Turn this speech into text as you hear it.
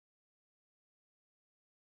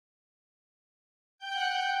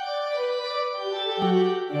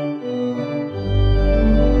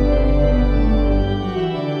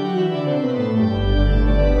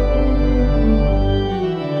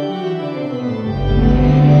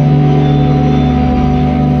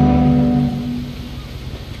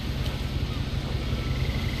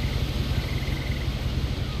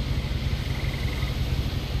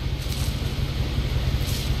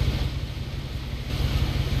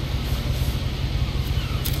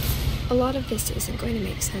A lot of this isn't going to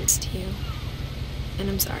make sense to you, and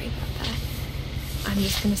I'm sorry about that. I'm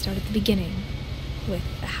just going to start at the beginning, with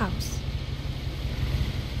the house.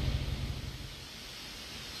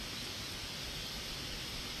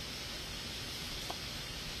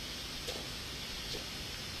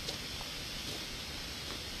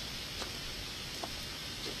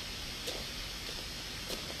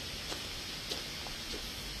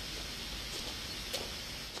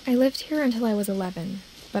 I lived here until I was 11.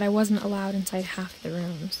 But I wasn't allowed inside half the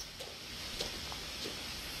rooms.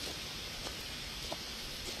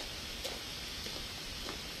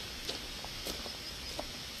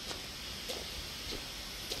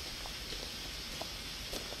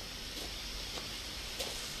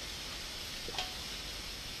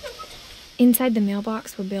 Inside the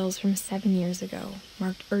mailbox were bills from 7 years ago,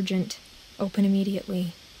 marked urgent, open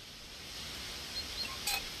immediately.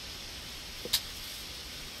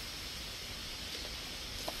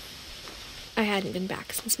 I hadn't been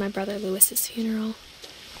back since my brother Lewis's funeral.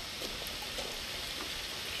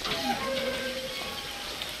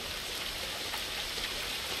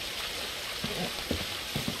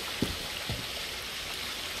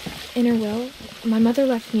 In her will, my mother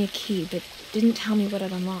left me a key, but didn't tell me what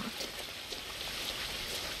it unlocked.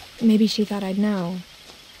 Maybe she thought I'd know,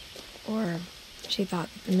 or she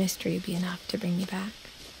thought that the mystery would be enough to bring me back.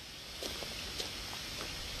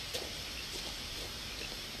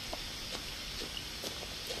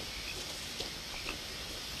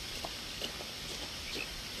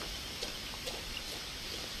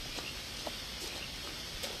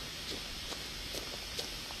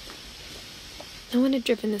 No one had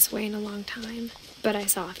driven this way in a long time, but I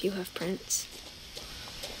saw a few hoof prints.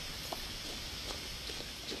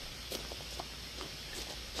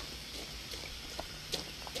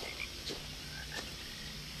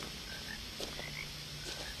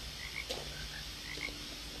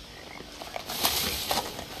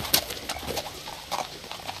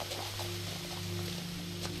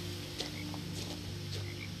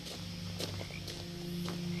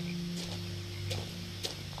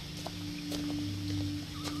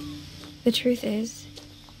 The truth is,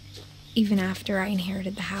 even after I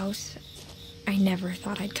inherited the house, I never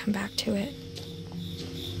thought I'd come back to it.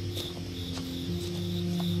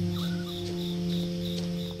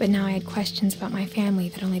 But now I had questions about my family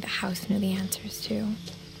that only the house knew the answers to.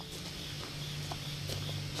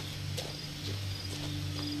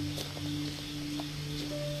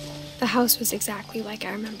 The house was exactly like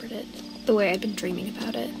I remembered it, the way I'd been dreaming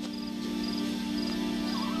about it.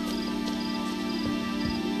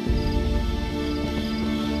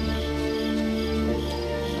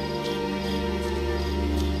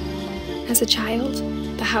 As a child,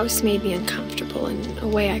 the house made me uncomfortable in a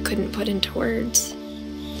way I couldn't put into words.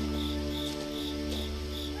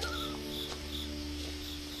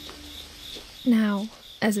 Now,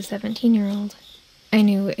 as a 17-year-old, I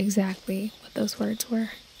knew exactly what those words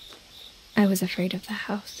were. I was afraid of the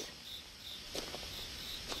house.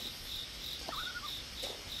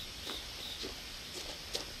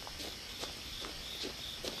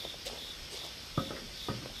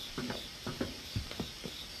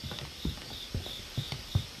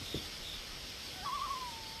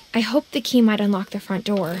 I hoped the key might unlock the front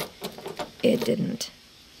door. It didn't.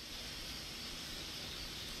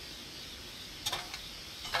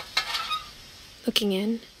 Looking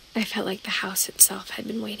in, I felt like the house itself had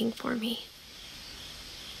been waiting for me.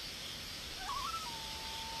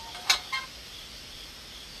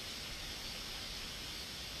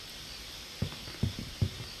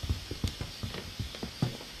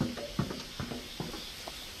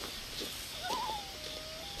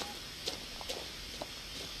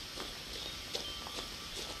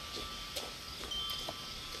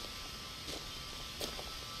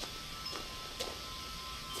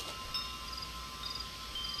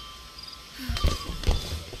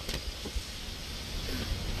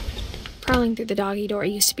 Crawling through the doggy door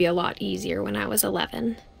used to be a lot easier when I was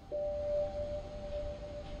 11.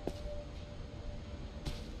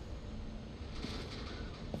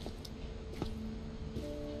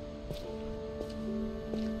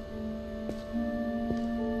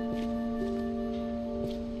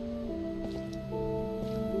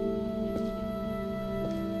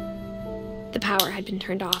 The power had been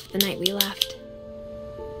turned off the night we left.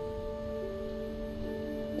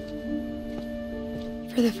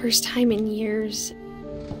 For the first time in years,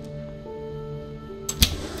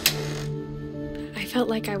 I felt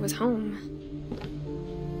like I was home.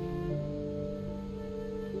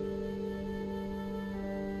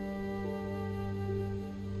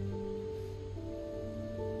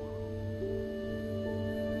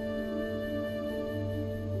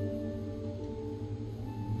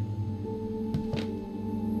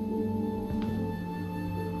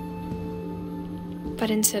 But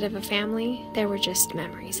instead of a family, there were just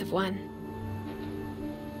memories of one.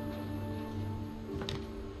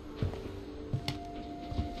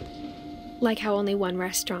 Like how only one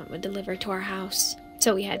restaurant would deliver to our house,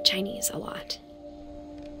 so we had Chinese a lot.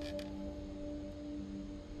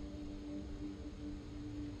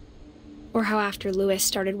 Or how after Louis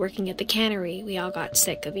started working at the cannery, we all got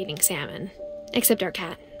sick of eating salmon. Except our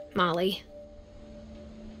cat, Molly.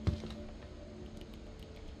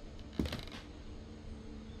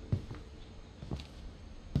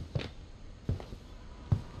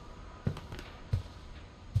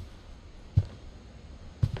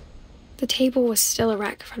 The table was still a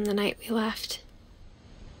wreck from the night we left.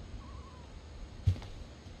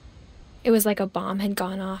 It was like a bomb had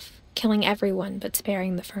gone off, killing everyone but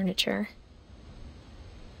sparing the furniture.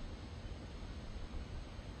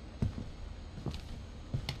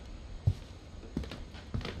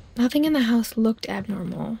 Nothing in the house looked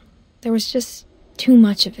abnormal. There was just too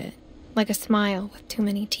much of it, like a smile with too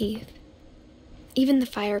many teeth. Even the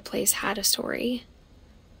fireplace had a story.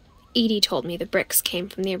 Edie told me the bricks came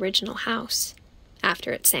from the original house,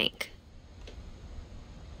 after it sank.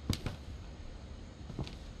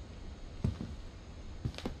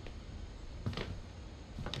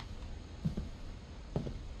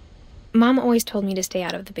 Mom always told me to stay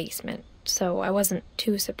out of the basement, so I wasn't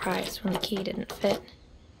too surprised when the key didn't fit.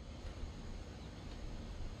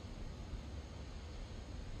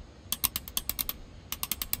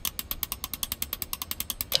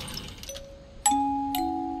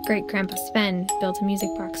 Great-Grandpa Sven built a music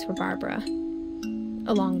box for Barbara,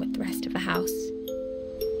 along with the rest of the house.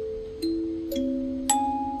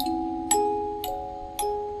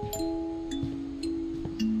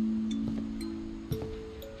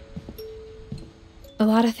 A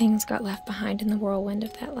lot of things got left behind in the whirlwind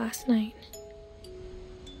of that last night.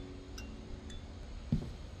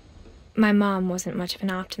 My mom wasn't much of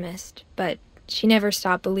an optimist, but she never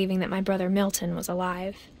stopped believing that my brother Milton was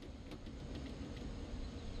alive.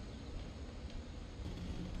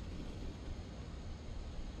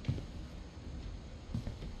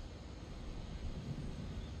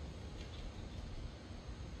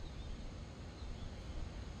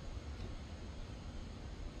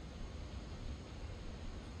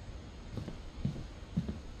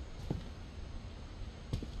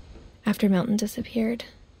 After Milton disappeared,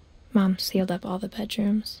 Mom sealed up all the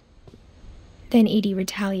bedrooms. Then Edie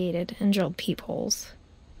retaliated and drilled peepholes.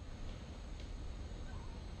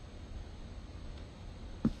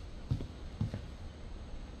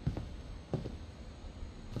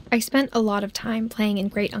 I spent a lot of time playing in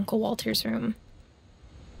Great Uncle Walter's room.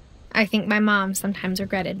 I think my mom sometimes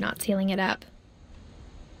regretted not sealing it up.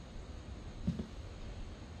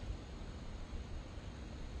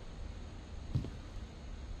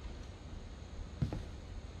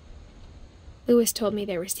 Louis told me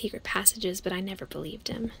there were secret passages, but I never believed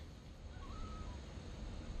him.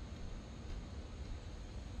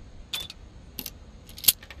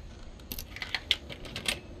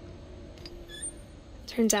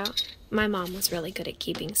 Turns out, my mom was really good at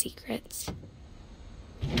keeping secrets.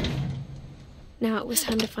 Now it was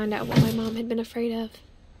time to find out what my mom had been afraid of.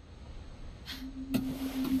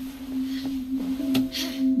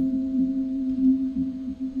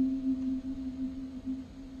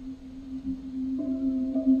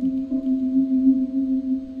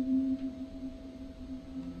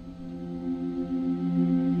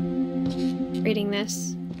 Reading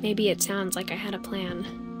this, maybe it sounds like I had a plan.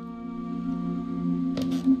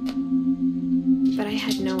 But I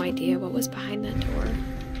had no idea what was behind that door.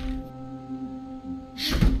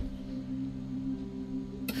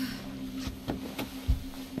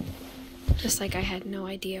 Just like I had no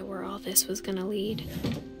idea where all this was gonna lead.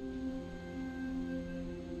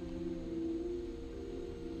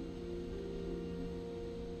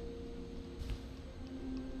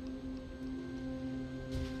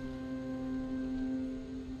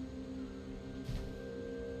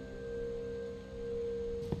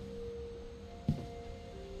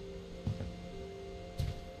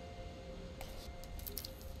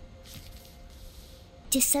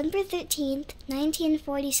 December 13th,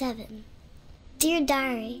 1947. Dear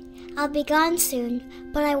Diary, I'll be gone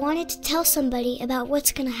soon, but I wanted to tell somebody about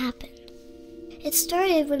what's gonna happen. It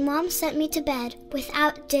started when Mom sent me to bed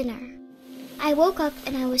without dinner. I woke up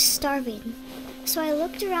and I was starving, so I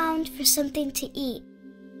looked around for something to eat.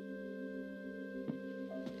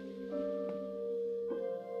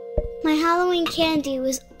 My Halloween candy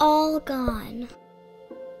was all gone.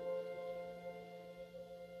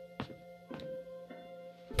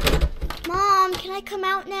 Mom, can I come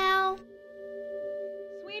out now?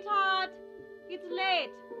 Sweetheart, it's late.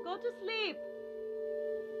 Go to sleep.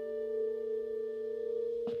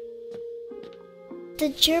 The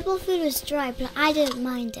gerbil food was dry, but I didn't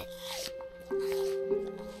mind it.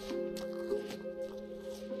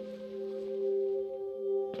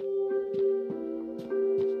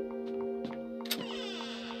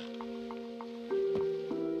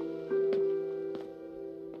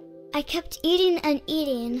 I kept eating and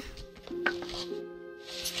eating.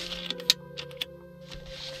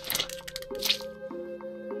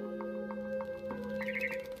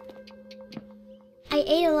 I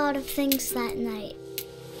ate a lot of things that night.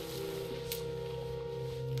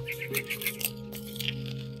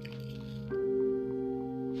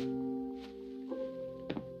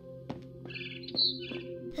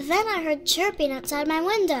 Then I heard chirping outside my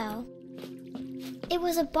window. It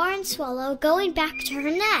was a barn swallow going back to her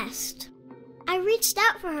nest. I reached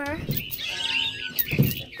out for her.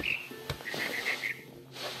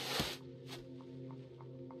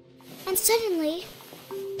 And suddenly,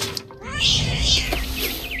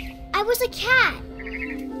 I was a cat.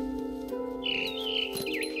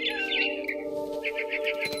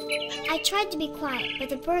 I tried to be quiet, but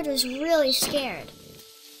the bird was really scared.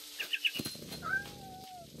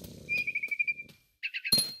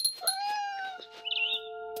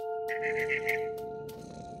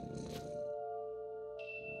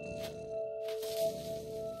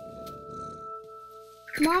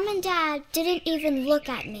 Mom and Dad didn't even look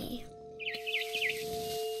at me.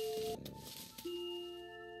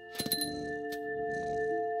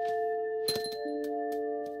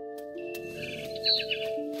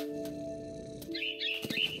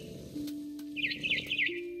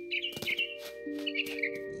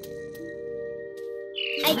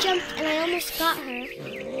 I jumped and I almost got her.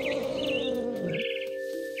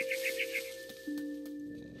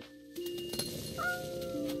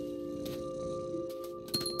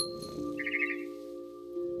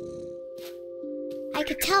 I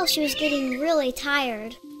could tell she was getting really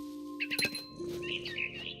tired.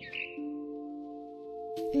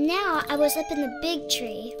 Now I was up in the big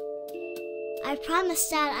tree. I promised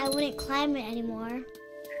Dad I wouldn't climb it anymore.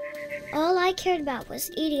 All I cared about was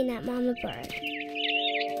eating that mama bird.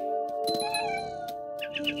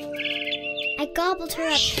 I gobbled her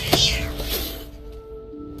up.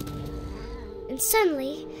 And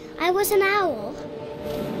suddenly, I was an owl.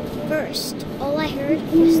 First, all I heard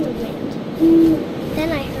was the wind. Then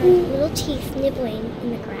I heard little teeth nibbling in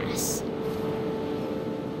the grass.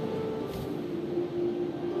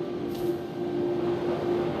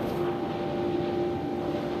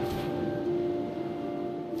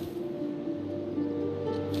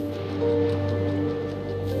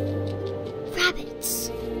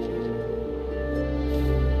 Rabbits.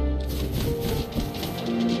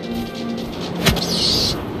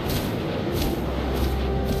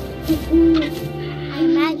 I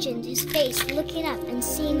imagined his face looking up and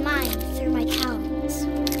seeing mine through my talons.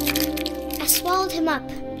 I swallowed him up,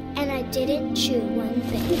 and I didn't chew one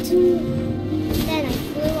bit. Then I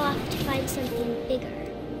flew off to find something bigger.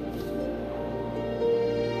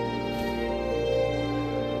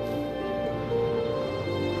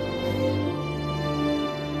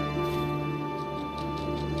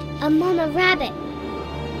 A mama rabbit.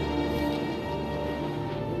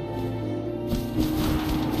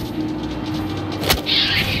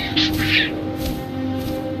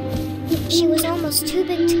 She was almost too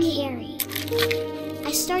big to carry.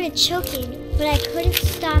 I started choking, but I couldn't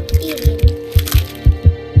stop eating.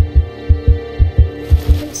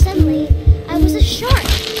 And suddenly, I was a shark.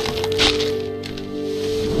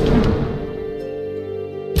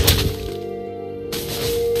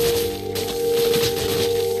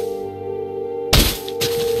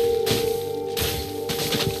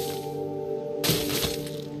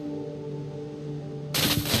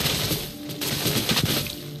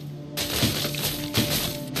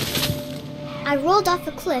 I rolled off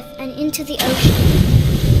a cliff and into the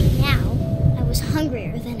ocean. Now, I was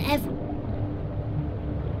hungrier than ever.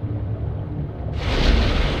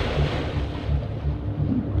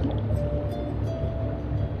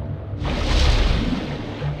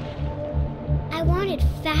 I wanted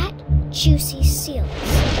fat, juicy seals.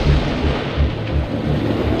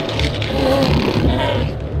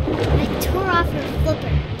 I tore off her flipper,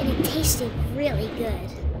 and it tasted really good.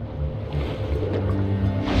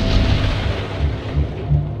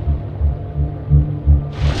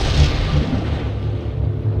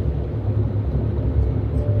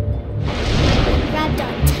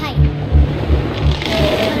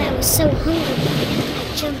 so hungry,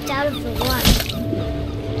 I jumped out of the water.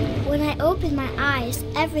 When I opened my eyes,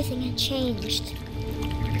 everything had changed.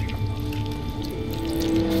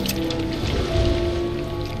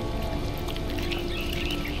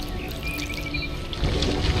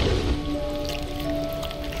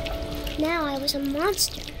 Now I was a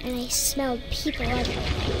monster, and I smelled people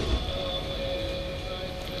everywhere.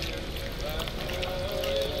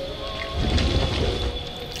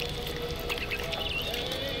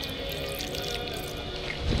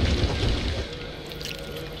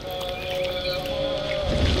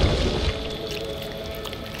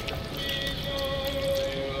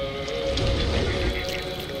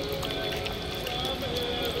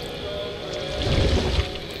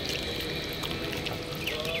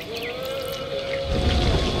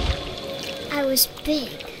 I was big,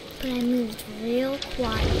 but I moved real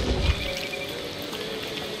quiet.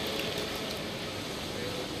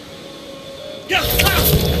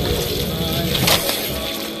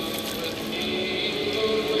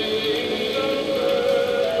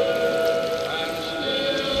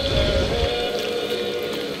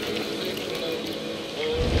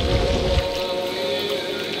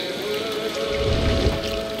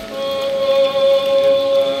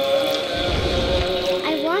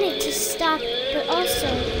 I wanted to stop, but also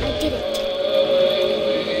I didn't.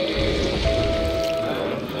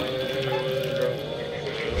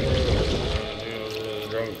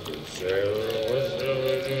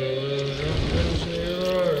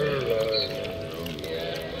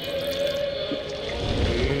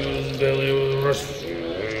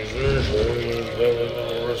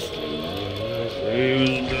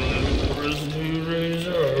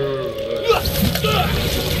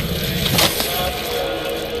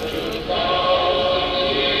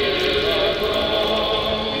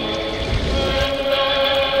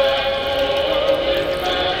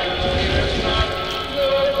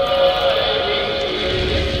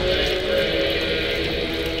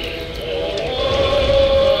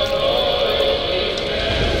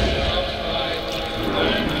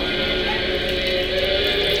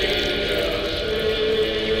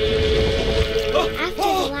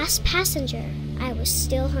 Passenger, I was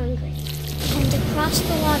still hungry. And across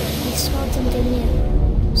the water, I smelled something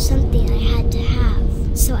new. Something I had to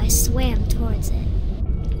have, so I swam towards it.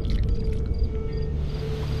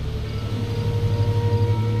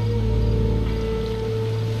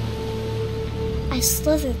 I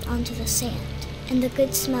slithered onto the sand, and the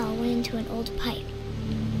good smell went into an old pipe.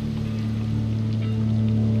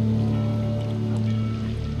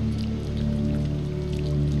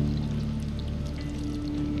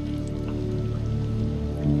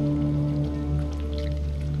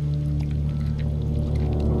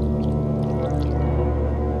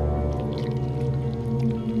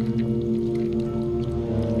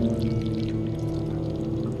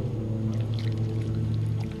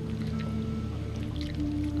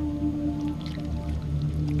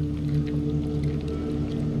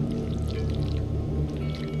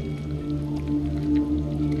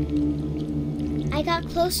 I got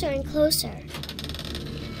closer and closer.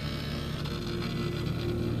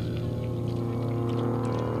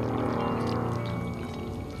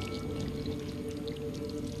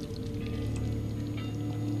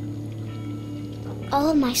 All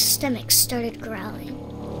of my stomach started growling.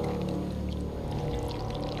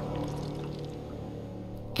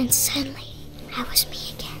 And suddenly, I was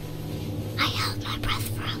me again. I held my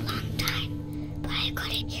breath for a long time, but I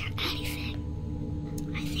couldn't hear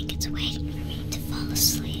anything. I think it's waiting for me to fall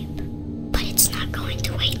asleep. But it's not going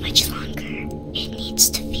to wait much longer. It needs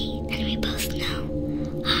to feed, and we both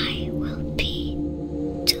know I will be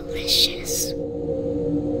delicious.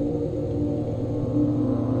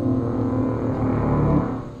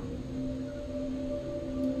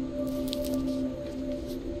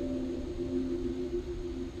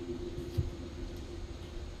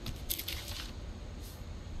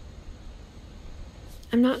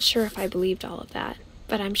 I'm not sure if I believed all of that,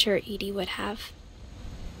 but I'm sure Edie would have.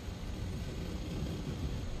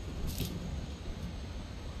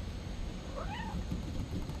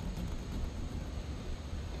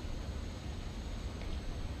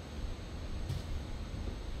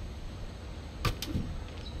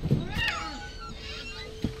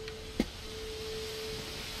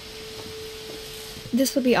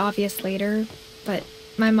 This will be obvious later, but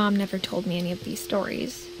my mom never told me any of these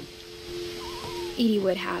stories. Edie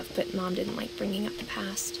would have, but Mom didn't like bringing up the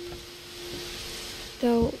past.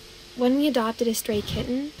 Though, when we adopted a stray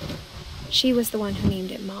kitten, she was the one who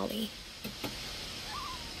named it Molly.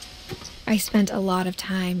 I spent a lot of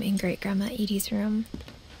time in Great-Grandma Edie's room.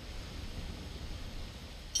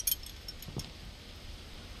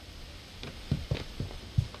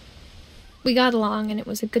 We got along, and it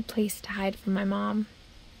was a good place to hide from my mom.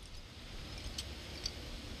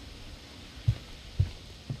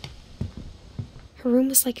 Her room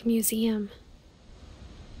was like a museum.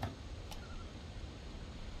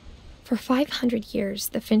 For 500 years,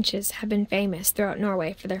 the Finches have been famous throughout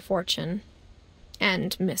Norway for their fortune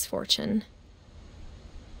and misfortune.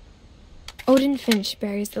 Edith Finch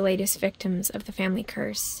buries the latest victims of the family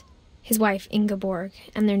curse, his wife Ingeborg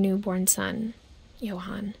and their newborn son,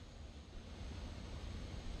 Johan.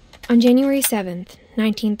 On January 7th,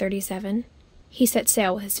 1937, he set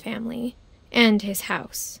sail with his family and his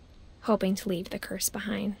house, hoping to leave the curse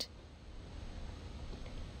behind.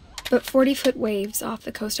 But 40-foot waves off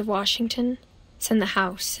the coast of Washington send the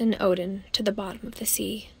house and Odin to the bottom of the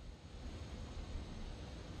sea.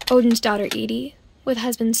 Odin's daughter Edie, with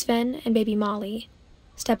husband Sven and baby Molly,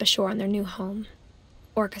 step ashore on their new home,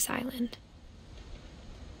 Orcas Island.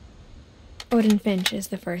 Edith Finch is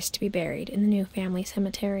the first to be buried in the new family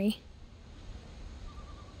cemetery.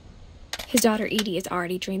 His daughter Edie is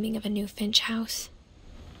already dreaming of a new Finch house.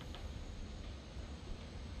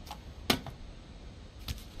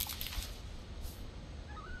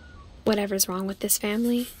 Whatever's wrong with this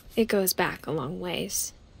family, it goes back a long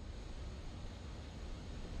ways.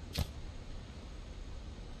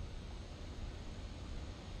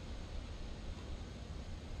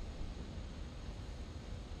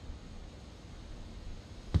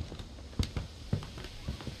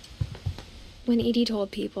 When Edie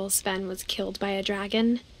told people Sven was killed by a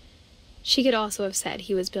dragon, she could also have said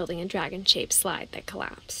he was building a dragon-shaped slide that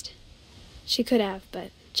collapsed. She could have,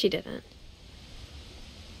 but she didn't.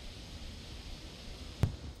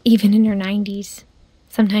 Even in her 90s,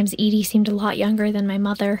 sometimes Edie seemed a lot younger than my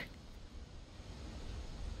mother.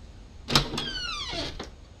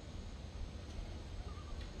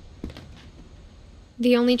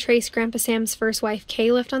 The only trace Grandpa Sam's first wife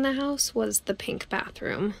Kay left on the house was the pink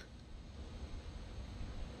bathroom.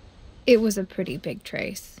 It was a pretty big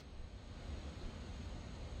trace.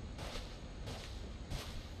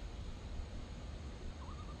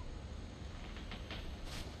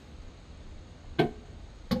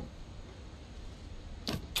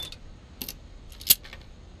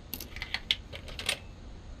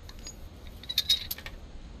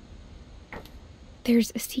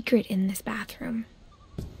 There's a secret in this bathroom.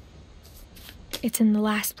 It's in the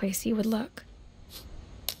last place you would look.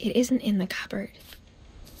 It isn't in the cupboard.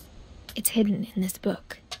 It's hidden in this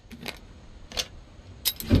book.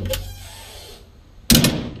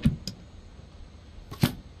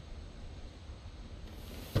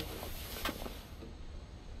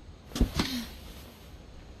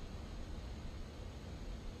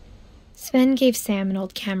 Sven gave Sam an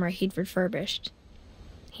old camera he'd refurbished.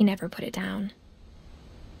 He never put it down.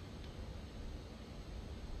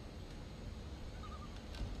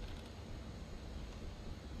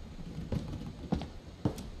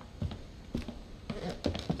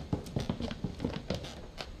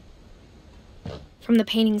 From the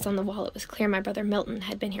paintings on the wall, it was clear my brother Milton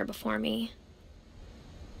had been here before me.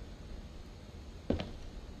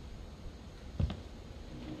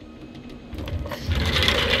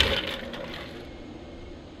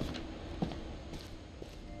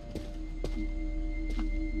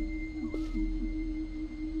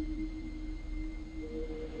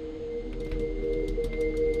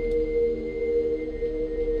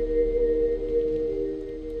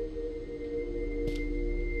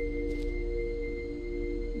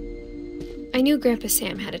 I knew Grandpa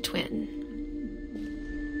Sam had a twin.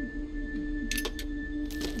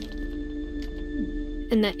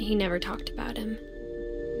 And that he never talked about him.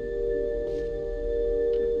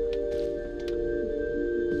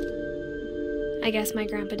 I guess my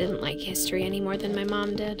grandpa didn't like history any more than my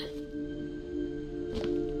mom did.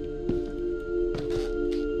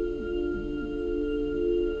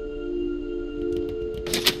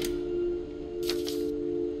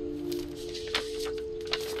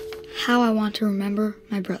 How I Want to Remember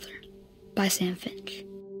My Brother by Sam Finch.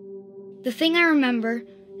 The thing I remember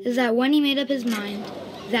is that when he made up his mind,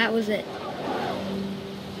 that was it.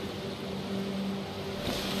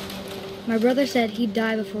 My brother said he'd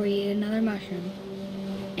die before he ate another mushroom,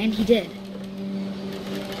 and he did.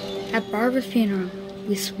 At Barbara's funeral,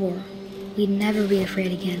 we swore we'd never be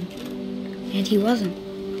afraid again, and he wasn't.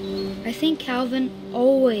 I think Calvin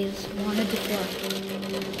always wanted to fly.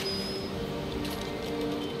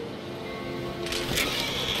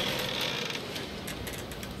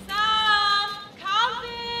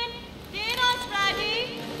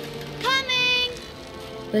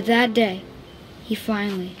 But that day, he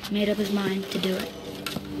finally made up his mind to do it.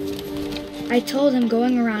 I told him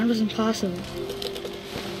going around was impossible.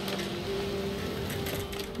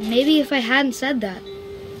 Maybe if I hadn't said that.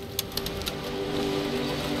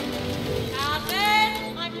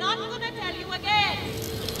 Calvin, I'm not gonna tell you again.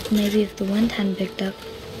 Maybe if the wind hadn't picked up.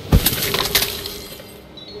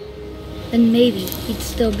 Then maybe he'd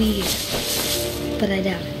still be here. But I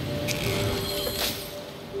doubt it.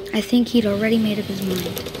 I think he'd already made up his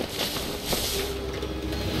mind.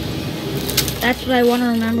 That's what I want to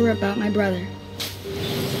remember about my brother.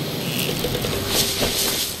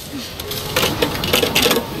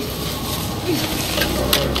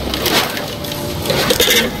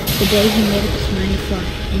 The day he made up his mind to fly,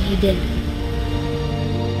 and he did.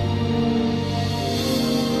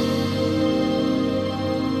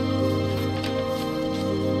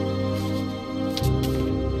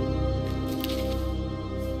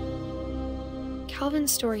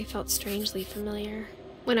 Calvin's story felt strangely familiar.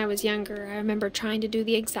 When I was younger, I remember trying to do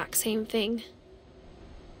the exact same thing.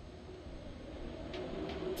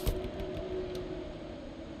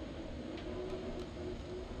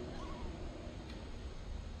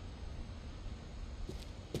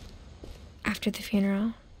 After the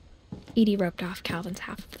funeral, Edie roped off Calvin's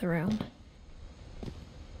half of the room.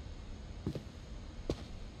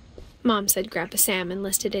 Mom said Grandpa Sam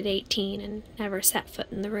enlisted at 18 and never set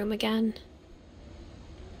foot in the room again.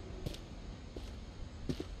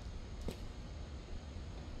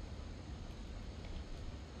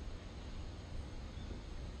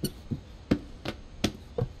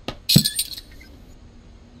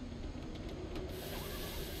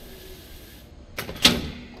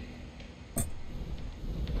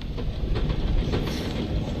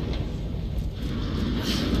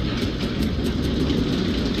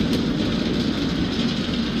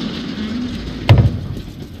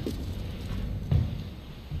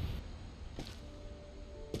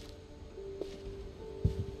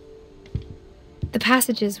 The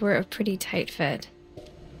passages were a pretty tight fit.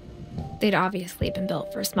 They'd obviously been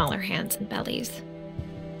built for smaller hands and bellies.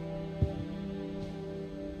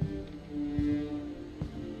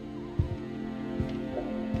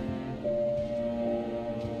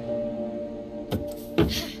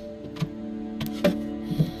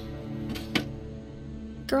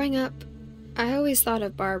 Growing up, I always thought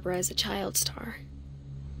of Barbara as a child star.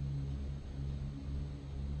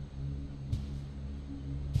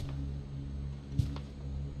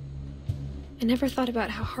 I never thought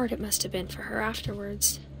about how hard it must have been for her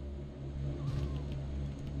afterwards.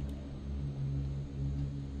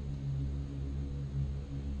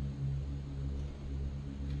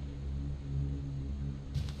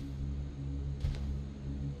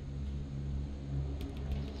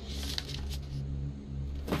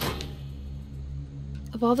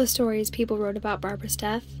 Of all the stories people wrote about Barbara's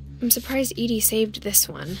death, I'm surprised Edie saved this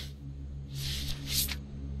one.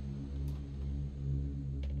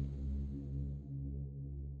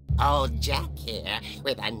 Old Jack here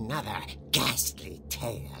with another ghastly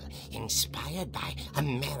tale inspired by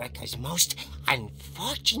America's most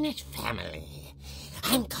unfortunate family.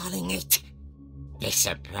 I'm calling it The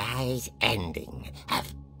Surprise Ending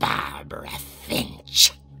of Barbara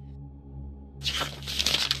Finch.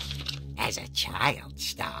 As a child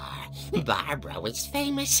star, Barbara was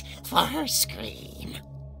famous for her scream.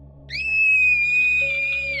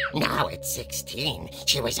 Now at 16,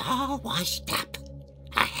 she was all washed up.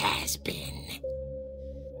 A has-been.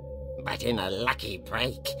 But in a lucky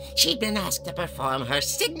break, she'd been asked to perform her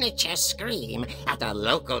signature scream at a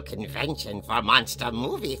local convention for monster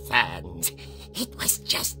movie fans. It was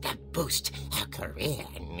just the boost her career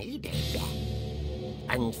needed.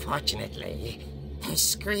 Unfortunately, her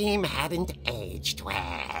scream hadn't aged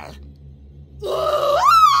well.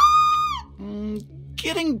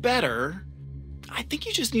 Getting better. I think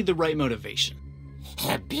you just need the right motivation.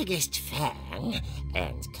 Her biggest fan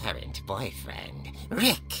and current boyfriend,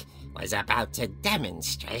 Rick, was about to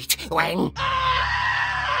demonstrate when...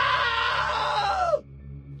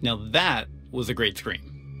 Now that was a great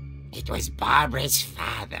scream. It was Barbara's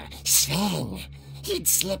father, Sven. He'd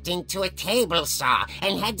slipped into a table saw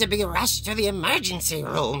and had to be rushed to the emergency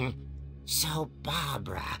room. So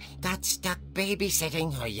Barbara got stuck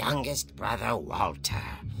babysitting her youngest brother, Walter.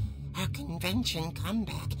 Her convention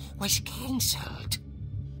comeback was cancelled.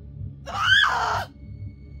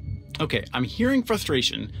 Okay, I'm hearing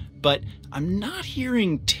frustration, but I'm not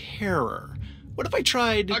hearing terror. What if I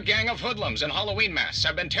tried... A gang of hoodlums in Halloween masks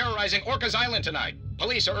have been terrorizing Orcas Island tonight.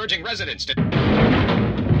 Police are urging residents to...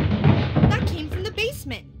 That came from the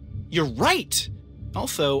basement. You're right!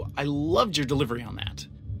 Also, I loved your delivery on that.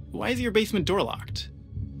 Why is your basement door locked?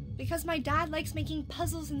 Because my dad likes making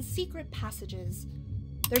puzzles and secret passages.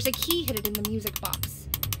 There's a key hidden in the music box.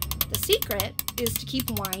 The secret is to keep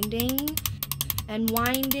winding and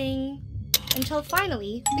winding until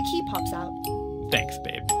finally the key pops out. Thanks,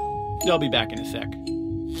 babe. I'll be back in a sec.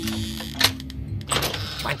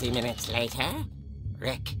 20 minutes later,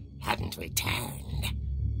 Rick hadn't returned.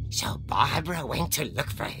 So Barbara went to look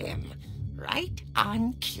for him, right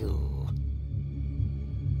on cue.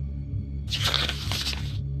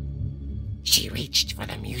 She reached for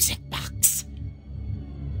the music box.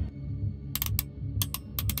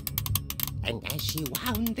 And as she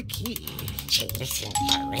wound the key, she listened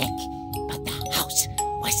for Rick, but the house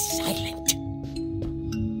was silent.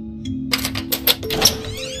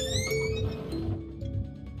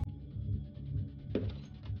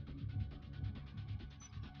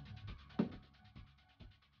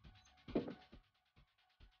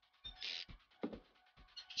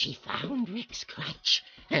 She found Rick's crutch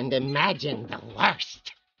and imagined the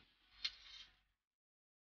worst.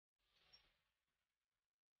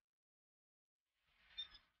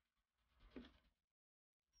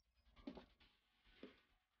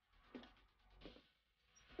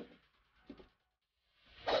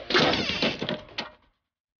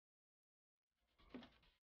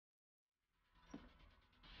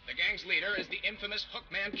 The gang's leader is the infamous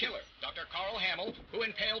Hookman killer, Dr. Carl Hamill, who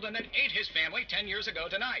impaled and then ate his family 10 years ago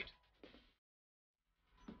tonight.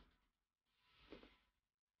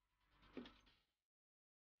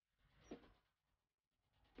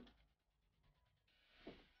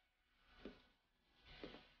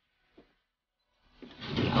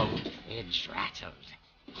 The old fridge rattled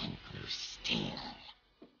and grew still.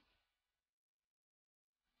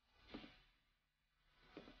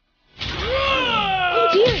 Oh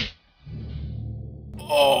dear!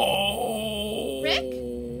 Oh! Rick?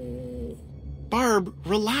 Barb,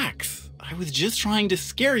 relax. I was just trying to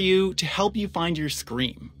scare you to help you find your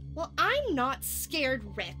scream. Well, I'm not scared,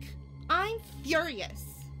 Rick. I'm furious.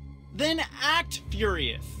 Then act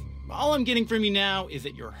furious. All I'm getting from you now is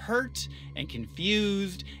that you're hurt and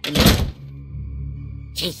confused and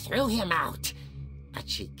She threw him out, but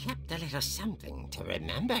she kept a little something to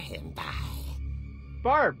remember him by.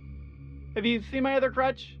 Barb, have you seen my other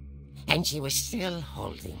crutch? And she was still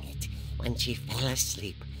holding it when she fell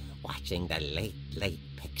asleep watching the late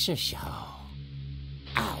picture show.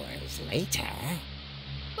 Hours later...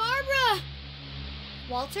 Barbara!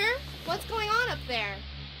 Walter, what's going on up there?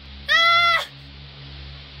 Ah!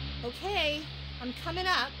 Okay, I'm coming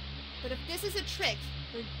up, but if this is a trick,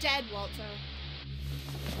 you're dead, Walter.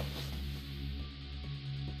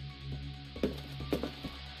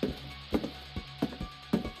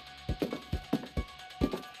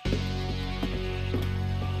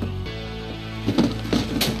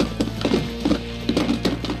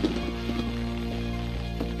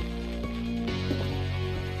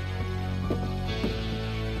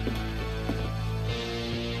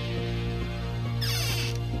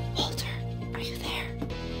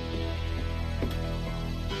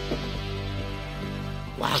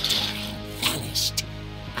 Walter had vanished,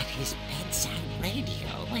 but his bedside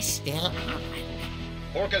radio was still on.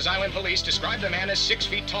 Orcas Island police describe the man as 6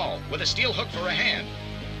 feet tall, with a steel hook for a hand.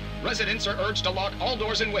 Residents are urged to lock all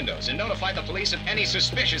doors and windows and notify the police of any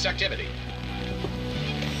suspicious activity.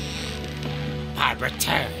 Barbara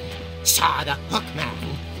turned, saw the hook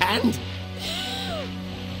man, and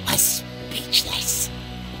was speechless.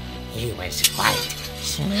 He was quite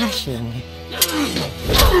smashing.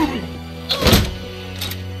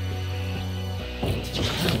 And he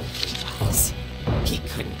was. He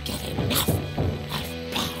couldn't get enough of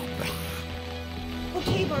Barbara.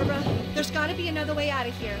 Okay, Barbara, there's gotta be another way out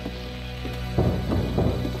of here.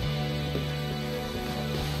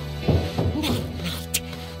 That night,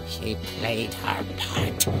 she played her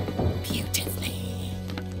part beautifully.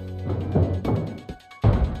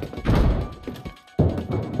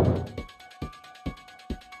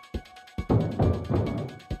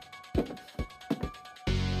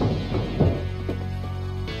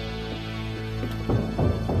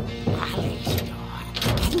 Molly's door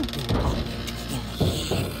hadn't been opened in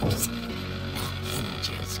years. The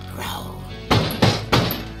hinges groaned.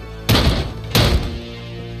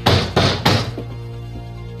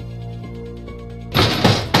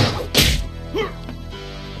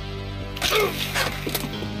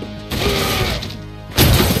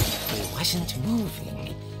 He wasn't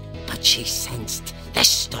moving, but she sensed the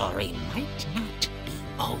story might not be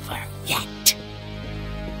over yet.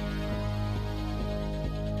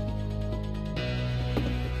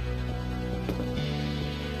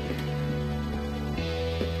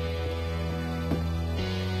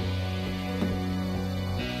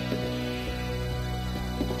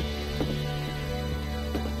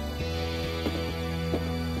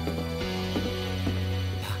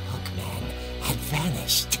 The hookman had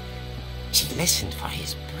vanished. She listened for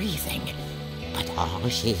his breathing, but all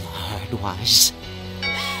she heard was...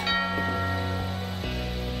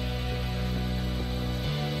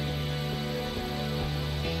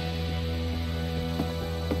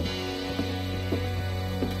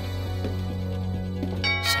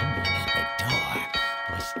 Someone at the door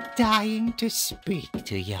was dying to speak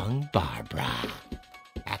to young Barbara.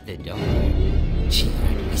 At the door, she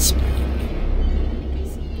heard whispering.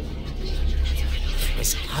 It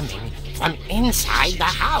was coming from inside the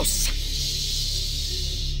house.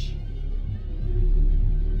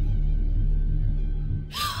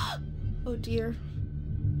 Oh dear.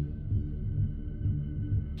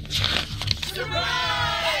 The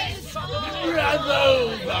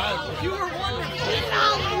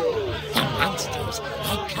monsters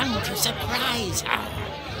had come to surprise her.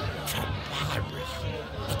 For Barbara,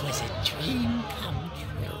 it was a dream come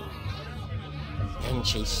true. Then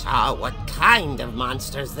she saw what kind of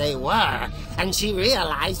monsters they were, and she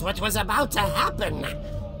realized what was about to happen.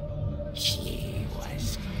 She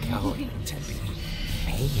was going to be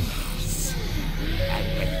famous. And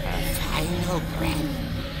with her final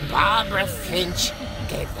breath, Barbara Finch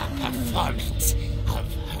gave the performance of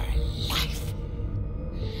her life.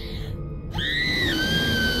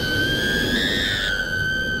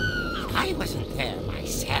 I wasn't there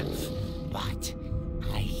myself, but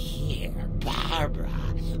I hear Barbara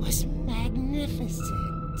was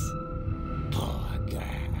magnificent. Poor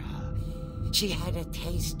girl. She had a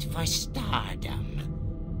taste for stardom.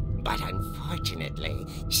 But unfortunately,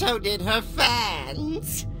 so did her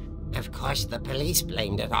fans. Of course, the police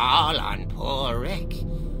blamed it all on poor Rick,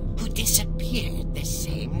 who disappeared the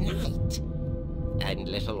same night. And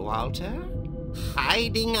little Walter,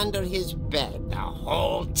 hiding under his bed the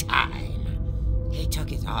whole time. He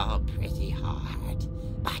took it all pretty hard,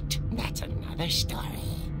 but that's another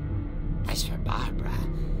story. As for Barbara,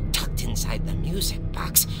 tucked inside the music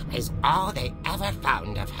box was all they ever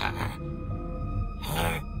found of her.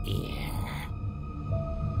 Her ear.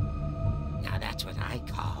 Now that's what I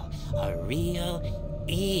call a real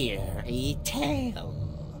eerie tale.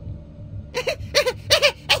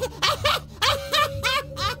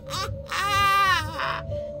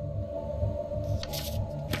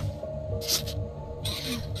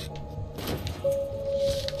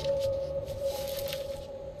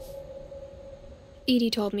 Edie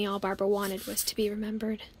told me all Barbara wanted was to be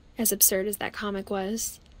remembered, as absurd as that comic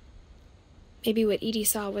was. Maybe what Edie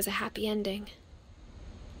saw was a happy ending.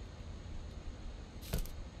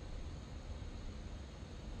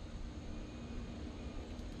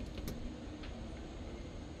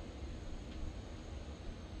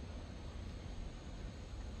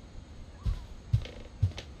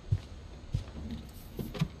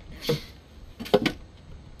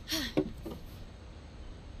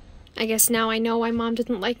 I guess now I know why Mom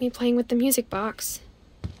didn't like me playing with the music box.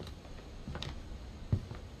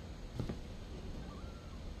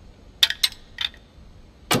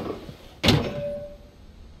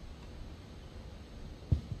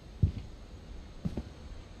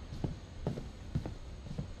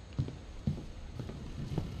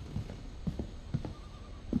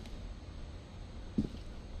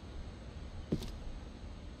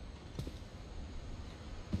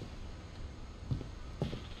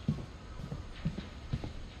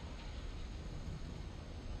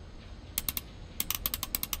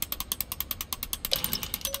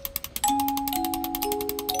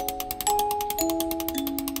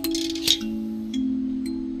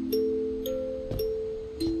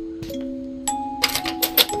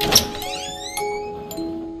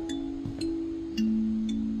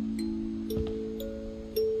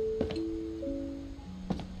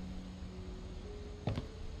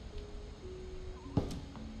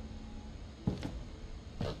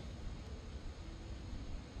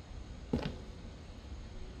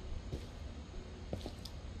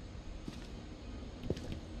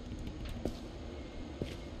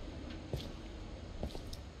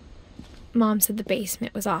 Mom said the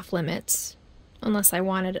basement was off limits, unless I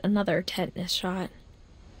wanted another tetanus shot.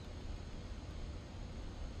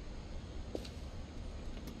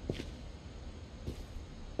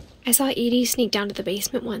 I saw Edie sneak down to the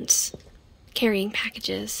basement once, carrying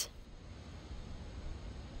packages.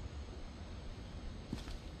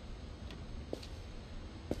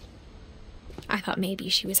 I thought maybe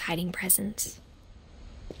she was hiding presents.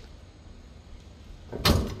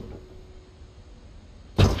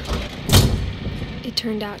 It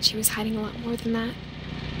turned out she was hiding a lot more than that.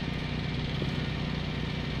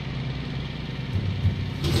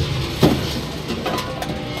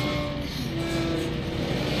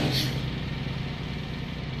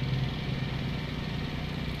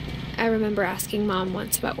 I remember asking Mom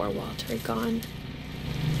once about where Walter had gone.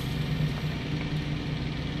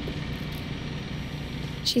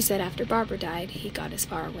 She said after Barbara died, he got as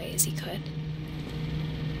far away as he could.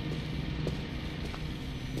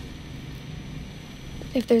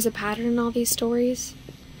 If there's a pattern in all these stories,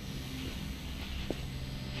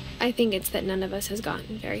 I think it's that none of us has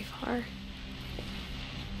gotten very far.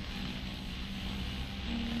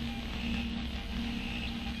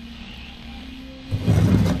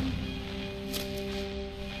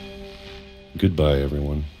 Goodbye,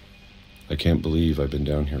 everyone. I can't believe I've been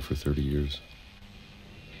down here for 30 years.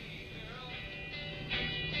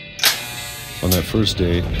 On that first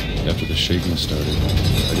day, after the shaking started,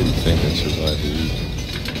 I didn't think I'd survive the week.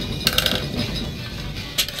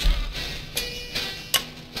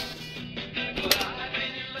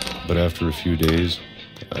 But after a few days,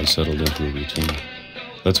 I settled into a routine.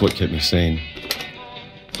 That's what kept me sane.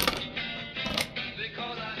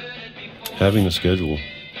 Having a schedule,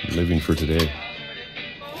 living for today.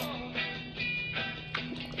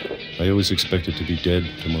 I always expected to be dead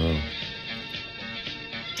tomorrow.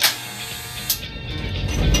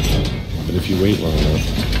 But if you wait long enough,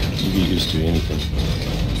 you get used to anything.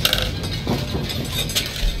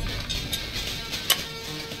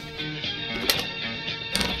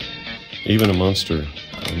 Even a monster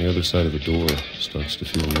on the other side of the door starts to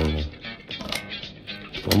feel normal.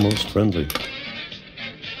 Almost friendly.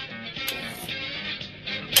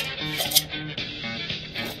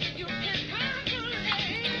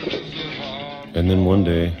 And then one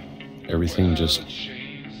day, everything just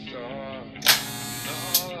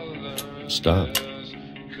stopped.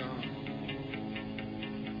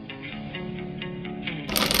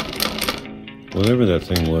 Whatever that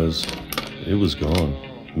thing was, it was gone.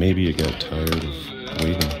 Maybe it got tired of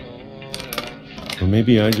waiting. Or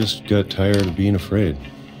maybe I just got tired of being afraid.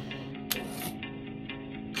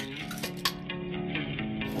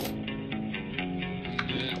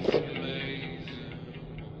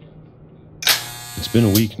 It's been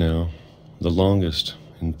a week now, the longest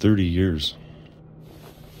in 30 years.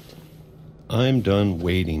 I'm done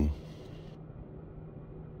waiting.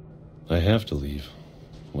 I have to leave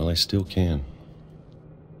while I still can.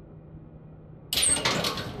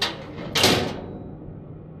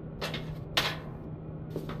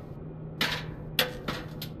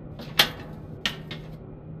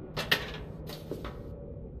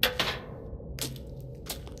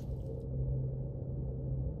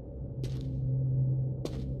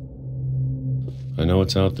 I know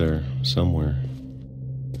it's out there somewhere.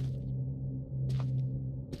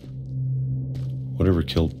 Whatever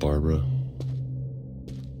killed Barbara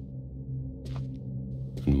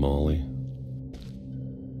and Molly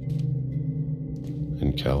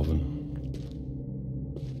and Calvin.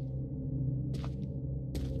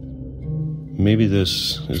 Maybe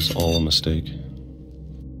this is all a mistake.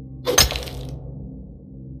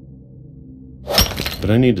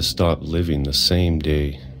 But I need to stop living the same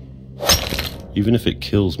day, even if it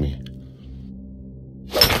kills me.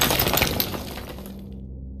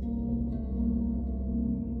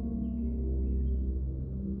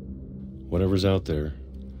 Whatever's out there,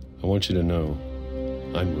 I want you to know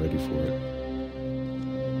I'm ready for it.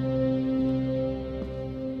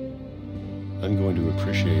 I'm going to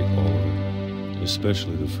appreciate all of it,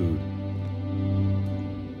 especially the food.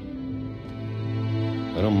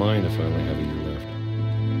 I don't mind if I only have a year left,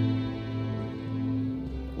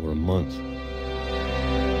 or a month,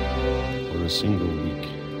 or a single week.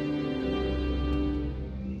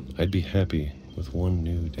 I'd be happy with one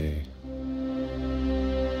new day.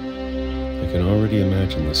 I can already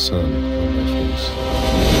imagine the sun on my face.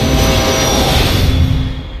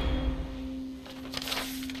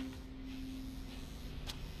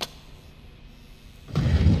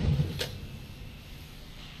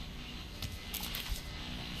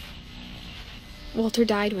 Walter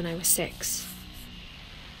died when I was 6.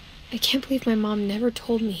 I can't believe my mom never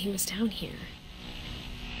told me he was down here.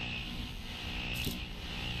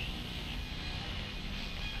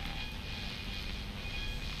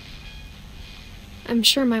 I'm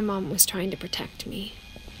sure my mom was trying to protect me.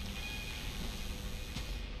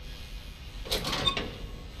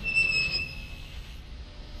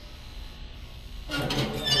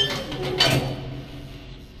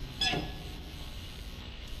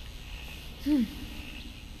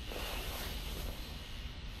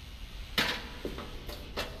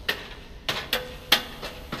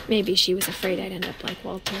 Maybe she was afraid I'd end up like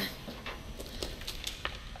Walter.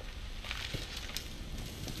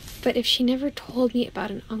 But if she never told me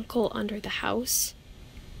about an uncle under the house,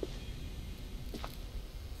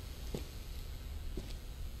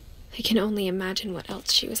 I can only imagine what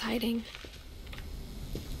else she was hiding.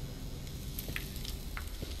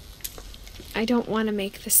 I don't want to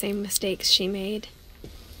make the same mistakes she made.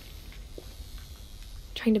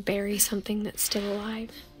 trying to bury something that's still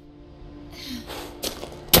alive.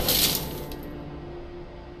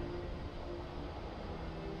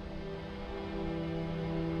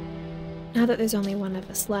 Now that there's only one of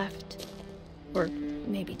us left, or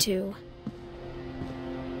maybe two,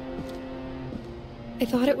 I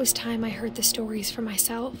thought it was time I heard the stories for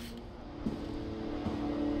myself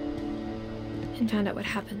and found out what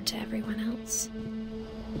happened to everyone else.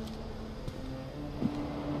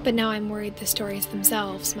 But now I'm worried the stories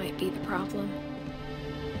themselves might be the problem.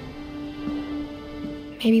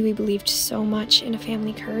 Maybe we believed so much in a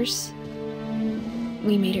family curse,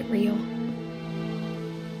 we made it real.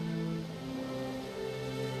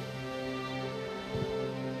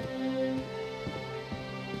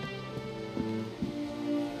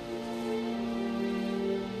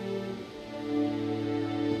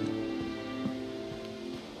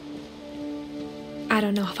 I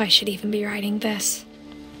don't know if I should even be writing this.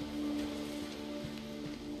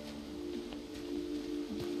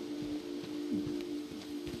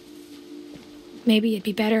 Maybe it'd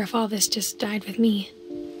be better if all this just died with me.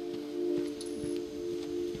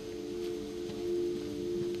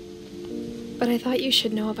 But I thought you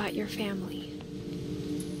should know about your family.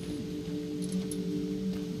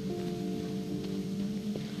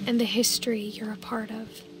 And the history you're a part of.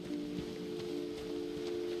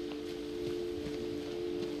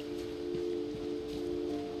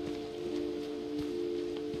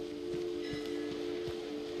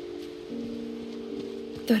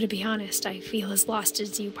 Though to be honest, I feel as lost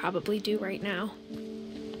as you probably do right now.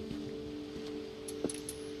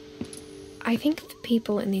 I think the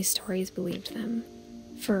people in these stories believed them,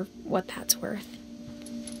 for what that's worth.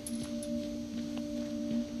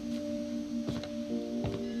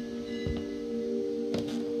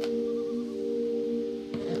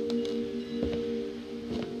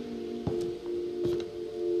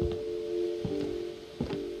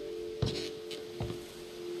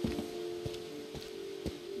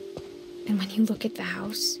 And when you look at the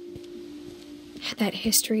house, that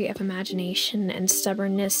history of imagination and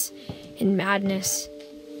stubbornness and madness,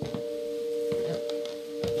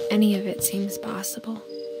 any of it seems possible.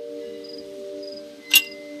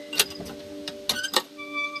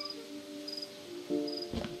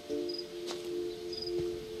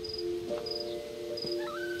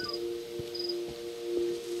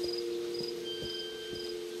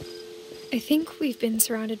 I think we've been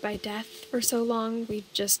surrounded by death for so long,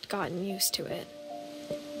 we've just gotten used to it.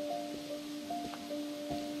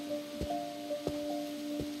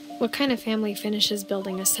 What kind of family finishes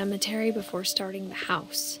building a cemetery before starting the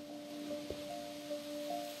house?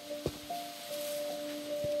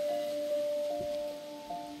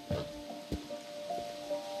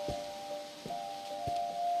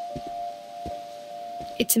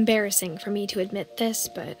 It's embarrassing for me to admit this,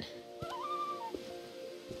 but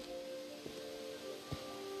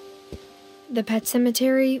the pet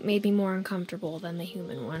cemetery made me more uncomfortable than the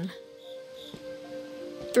human one.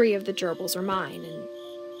 3 of the gerbils are mine, and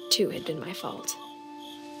 2 had been my fault.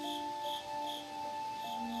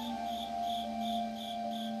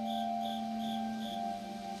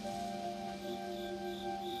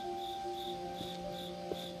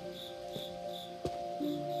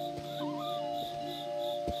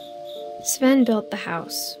 Sven built the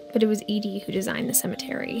house, but it was Edith who designed the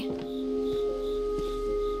cemetery.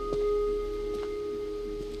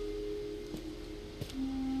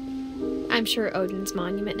 I'm sure Odin's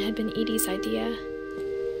monument had been Edith's idea.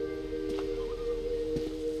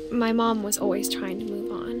 My mom was always trying to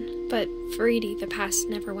move on, but for Edith, the past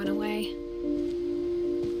never went away.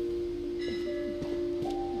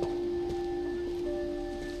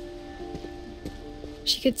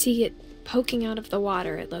 She could see it poking out of the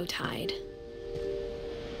water at low tide.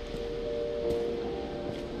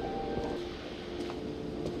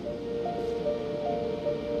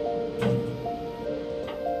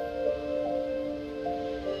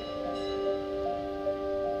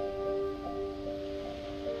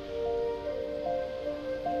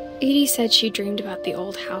 Edith said she dreamed about the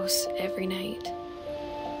old house every night.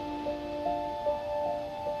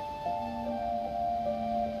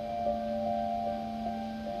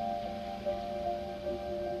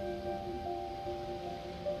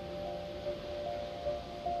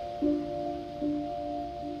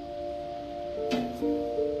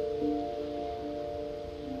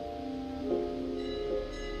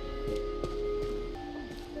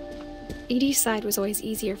 Edith's side was always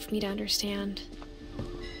easier for me to understand.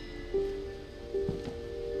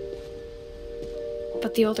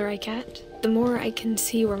 But the older I get, the more I can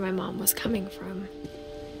see where my mom was coming from.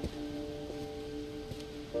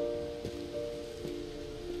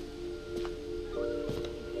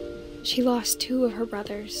 She lost 2 of her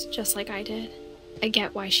brothers, just like I did. I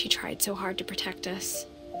get why she tried so hard to protect us.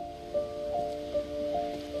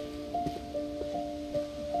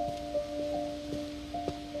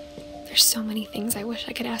 There's so many things I wish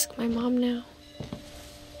I could ask my mom now.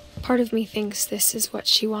 Part of me thinks this is what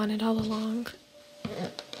she wanted all along.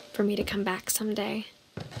 For me to come back someday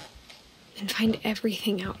and find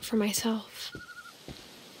everything out for myself.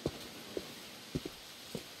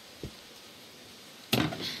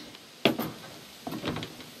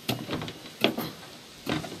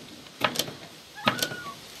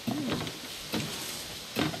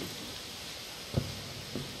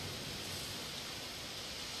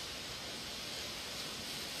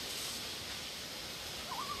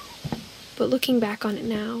 But looking back on it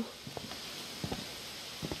now,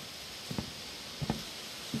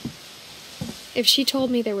 if she told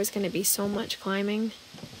me there was going to be so much climbing,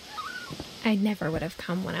 I never would have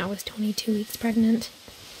come when I was 22 weeks pregnant.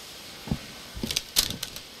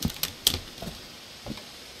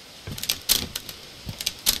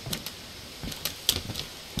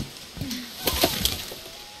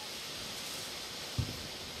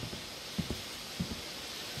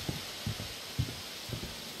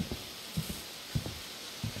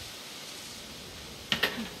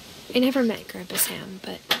 I never met Grandpa Sam,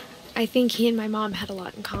 but I think he and my mom had a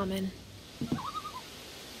lot in common.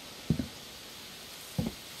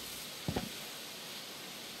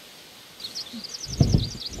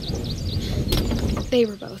 They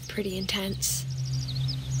were both pretty intense.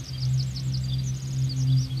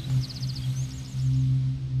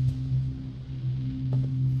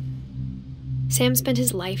 Sam spent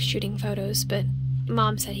his life shooting photos, but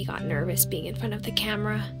Mom said he got nervous being in front of the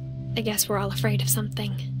camera. I guess we're all afraid of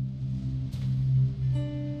something.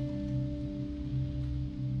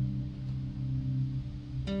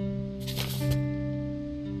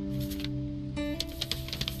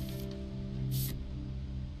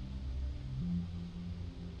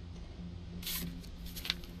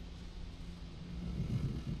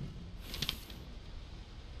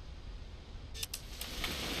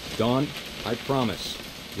 Dawn, I promise,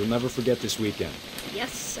 you'll never forget this weekend.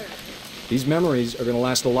 Yes, sir. These memories are going to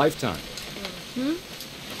last a lifetime.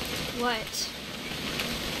 What?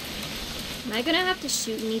 Am I gonna have to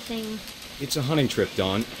shoot anything? It's a hunting trip,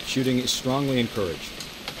 Dawn. Shooting is strongly encouraged.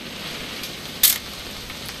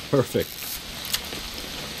 Perfect.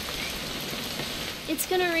 It's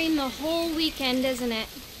gonna rain the whole weekend, isn't it?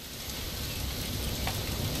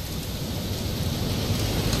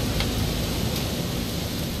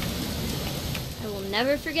 I will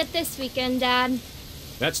never forget this weekend, Dad.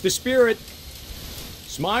 That's the spirit.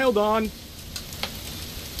 Smile, Dawn.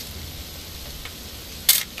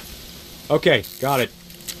 Okay, got it.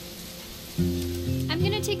 I'm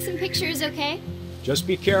gonna take some pictures, okay? Just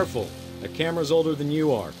be careful. That camera's older than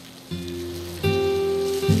you are.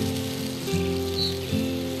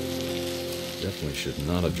 Definitely should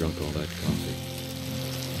not have drunk all that coffee.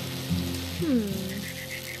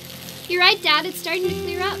 You're right, Dad. It's starting to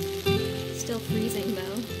clear up. Still freezing,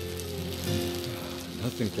 though.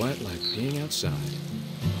 Nothing quite like being outside.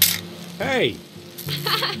 Hey!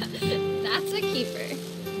 That's a keeper.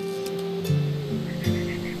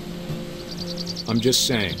 I'm just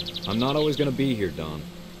saying, I'm not always gonna be here, Dawn.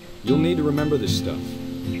 You'll need to remember this stuff,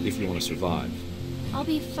 if you want to survive. I'll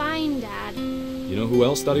be fine, Dad. You know who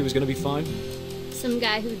else thought he was gonna be fine? Some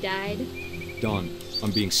guy who died. Dawn,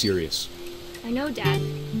 I'm being serious. I know, Dad.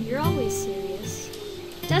 You're always serious.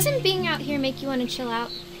 Doesn't being out here make you want to chill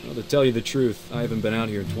out? Well, to tell you the truth, I haven't been out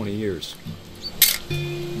here in 20 years.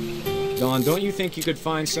 Dawn, don't you think you could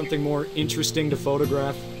find something more interesting to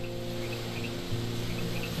photograph?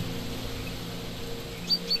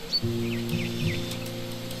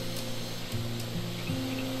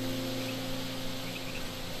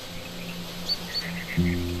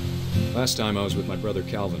 Last time I was with my brother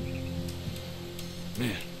Calvin.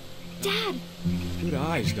 Man. Dad! Good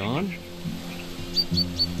eyes, Dawn.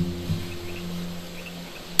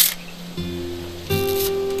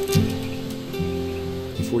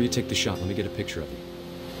 Before you take the shot, let me get a picture of you.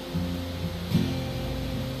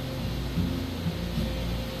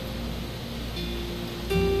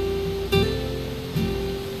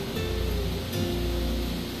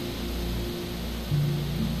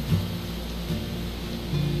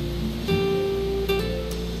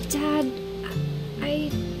 Dad,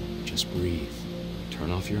 Just breathe.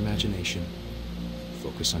 Turn off your imagination.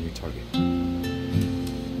 Focus on your target. Let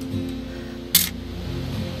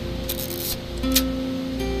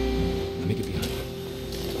me get behind you.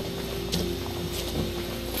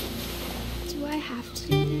 Do I have to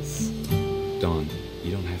do this? Dawn,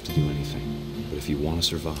 you don't have to do anything. But if you want to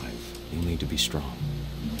survive, you'll need to be strong.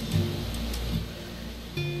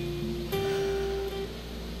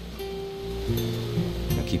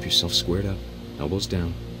 Keep yourself squared up, elbows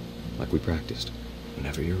down, like we practiced,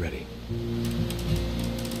 whenever you're ready.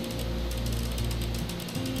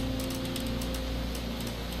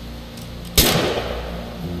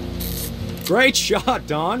 Great shot,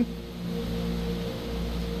 Dawn!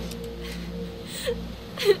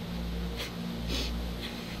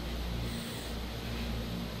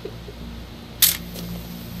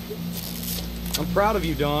 I'm proud of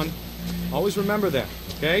you, Dawn. Always remember that,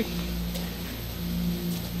 okay?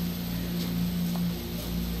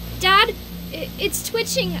 Dad, it's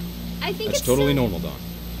twitching. I think That's it's totally normal, Dawn.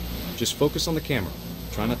 Just focus on the camera.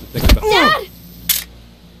 Try not to think about— Dad!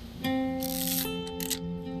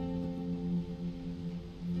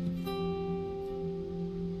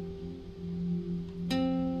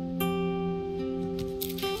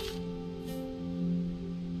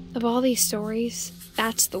 Of all these stories,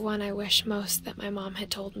 that's the one I wish most that my mom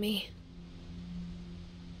had told me.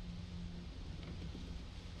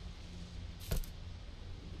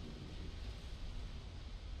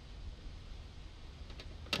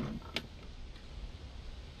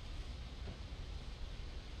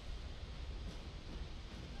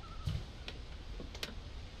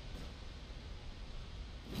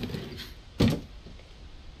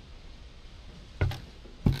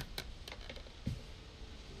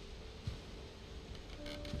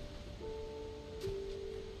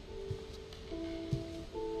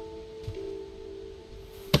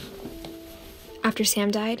 After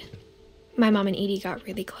Sam died, my mom and Edie got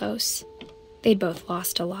really close. They'd both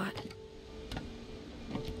lost a lot.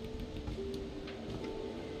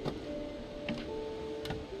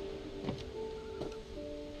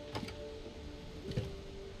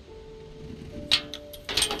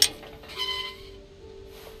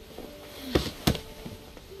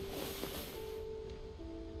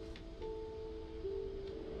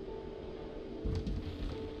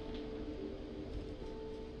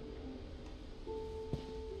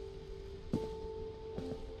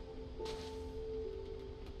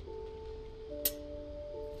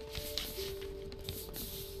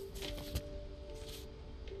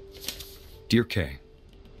 Dear Kay,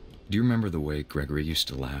 do you remember the way Gregory used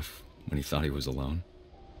to laugh when he thought he was alone?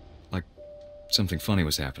 Like something funny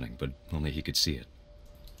was happening, but only he could see it.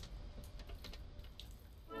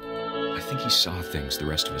 I think he saw things the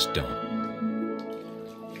rest of us don't.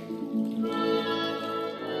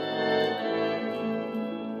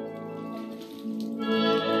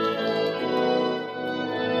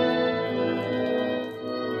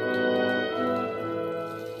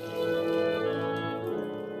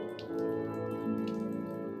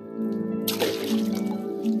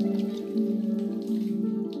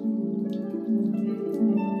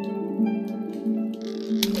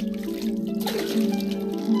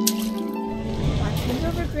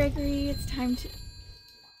 Gregory, it's time to...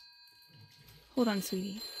 Hold on,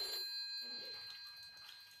 sweetie.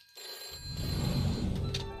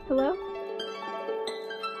 Hello?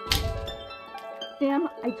 Sam,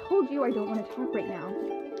 I told you I don't want to talk right now.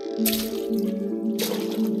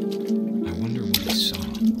 I wonder what he saw.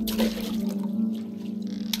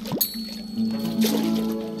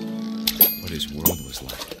 What his world was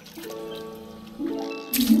like.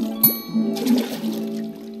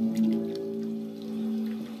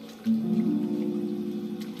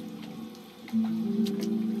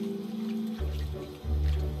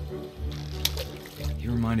 He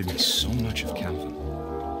reminded me so much of Calvin.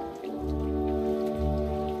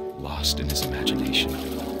 Lost in his imagination.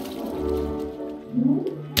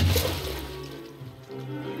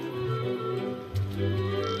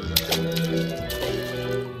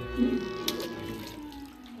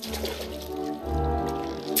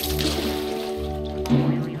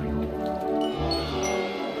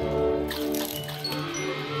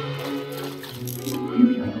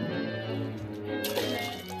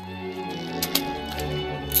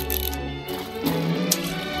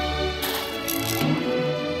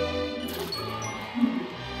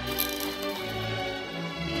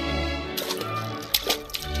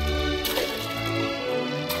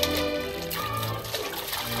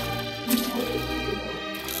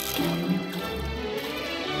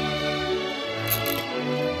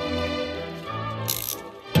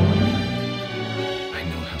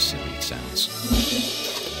 Silly it sounds.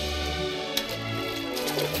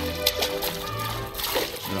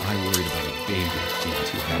 But I worried about a baby being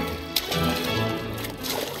too heavy.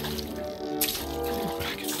 But I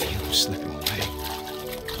could feel him slipping away.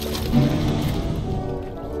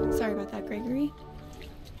 Sorry about that, Gregory.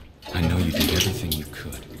 I know you did everything you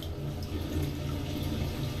could.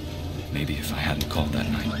 Maybe if I hadn't called that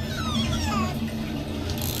night.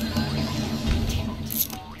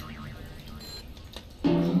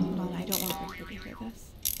 I don't want Gregory to hear this.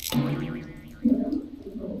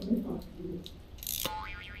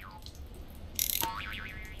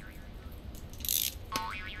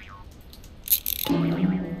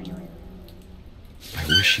 I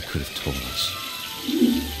wish he could have told us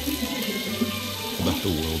about the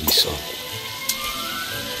world he saw.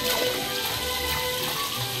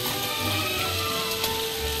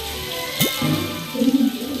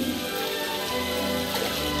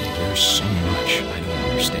 There's so much I don't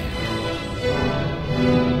understand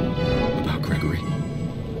about Gregory,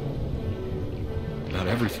 about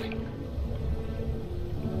everything.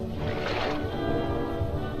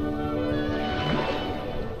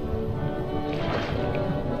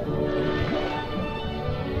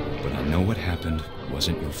 But I know what happened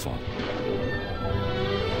wasn't your fault.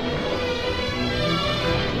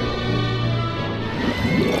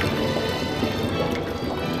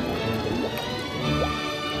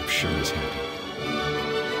 I'm sure he's happy.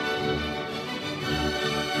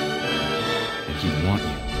 And he'd want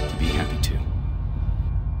you to be happy too.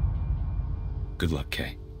 Good luck,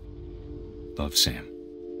 Kay. Love, Sam.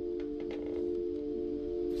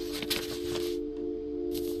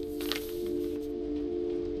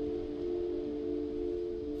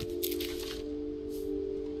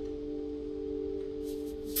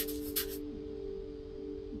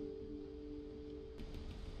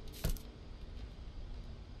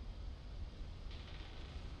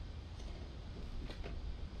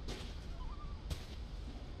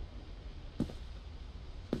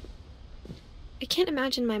 I can't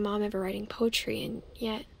imagine my mom ever writing poetry, and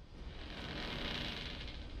yet...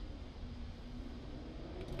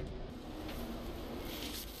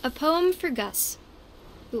 A poem for Gus,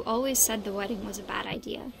 who always said the wedding was a bad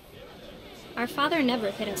idea. Our father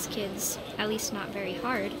never hit us kids, at least not very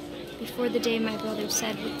hard, before the day my brother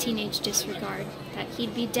said with teenage disregard that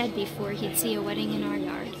he'd be dead before he'd see a wedding in our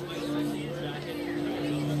yard.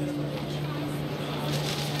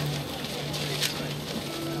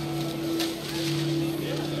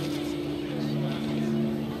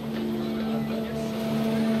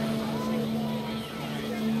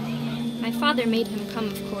 My father made him come,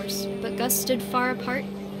 of course, but Gus stood far apart,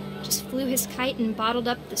 just flew his kite and bottled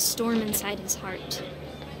up the storm inside his heart.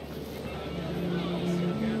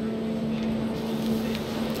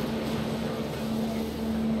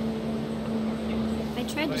 I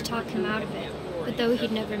tried to talk him out of it, but though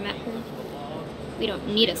he'd never met her, "We don't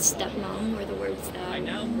need a stepmom," were the words that I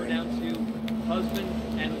now pronounce you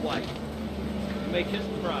husband and wife. You may kiss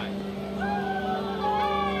the bride.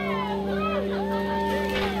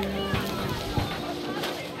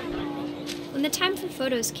 When the time for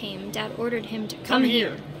photos came, Dad ordered him to come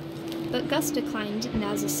here. But Gus declined, and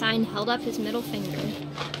as a sign held up his middle finger.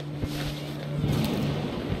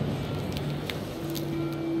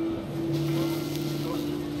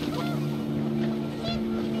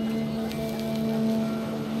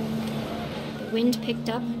 The wind picked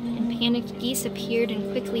up, and panicked geese appeared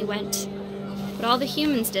and quickly went. But all the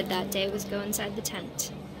humans did that day was go inside the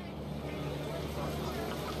tent.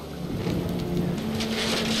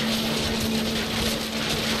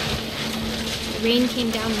 The rain came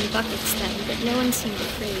down in buckets then, but no one seemed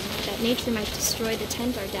afraid that nature might destroy the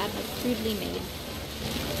tent our dad had crudely made.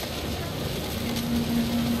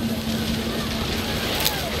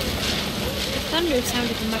 The thunder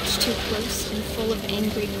sounded much too close and full of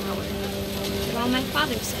angry power. But all my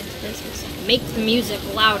father said to this was, "Make the music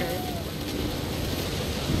louder."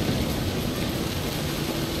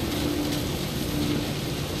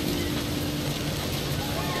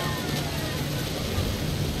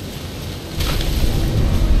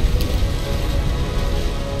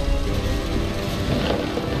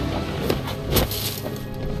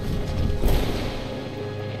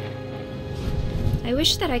 I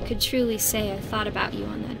wish that I could truly say I thought about you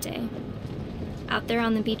on that day. Out there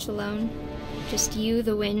on the beach alone, just you,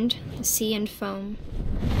 the wind, the sea, and foam.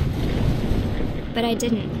 But I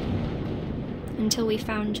didn't, until we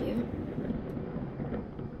found you.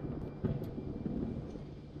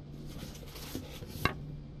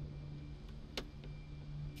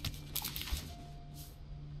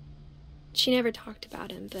 She never talked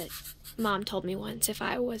about him, but Mom told me once if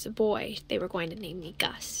I was a boy, they were going to name me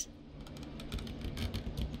Gus.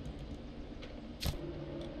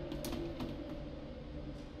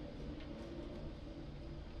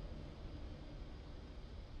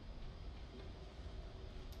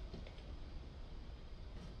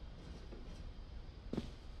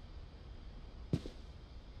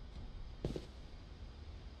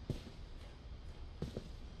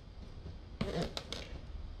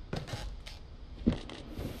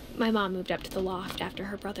 My mom moved up to the loft after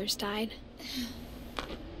her brothers died.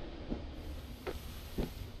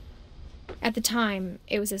 At the time,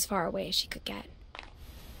 it was as far away as she could get.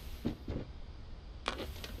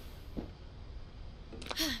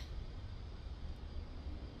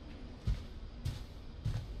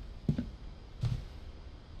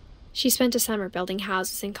 She spent a summer building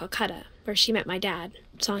houses in Calcutta, where she met my dad,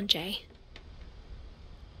 Sanjay.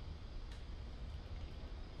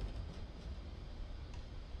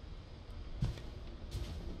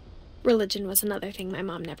 Religion was another thing my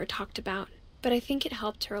mom never talked about, but I think it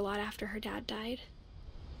helped her a lot after her dad died.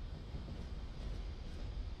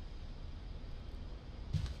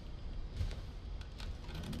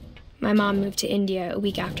 My mom moved to India a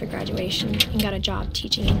week after graduation and got a job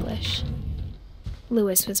teaching English.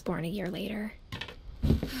 Louis was born a year later.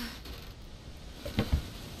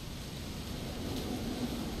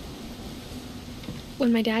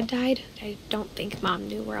 When my dad died, I don't think Mom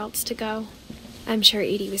knew where else to go. I'm sure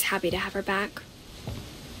Edie was happy to have her back.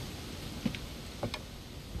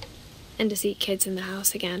 And to see kids in the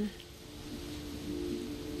house again.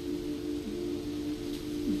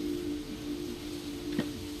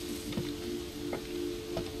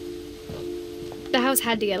 The house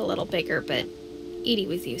had to get a little bigger, but Edie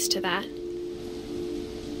was used to that.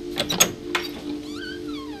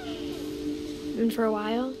 And for a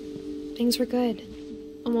while, things were good.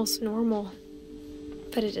 Almost normal.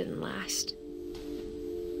 But it didn't last.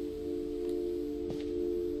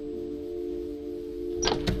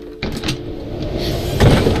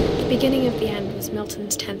 The beginning of the end was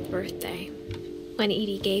Milton's 10th birthday, when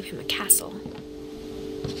Edie gave him a castle.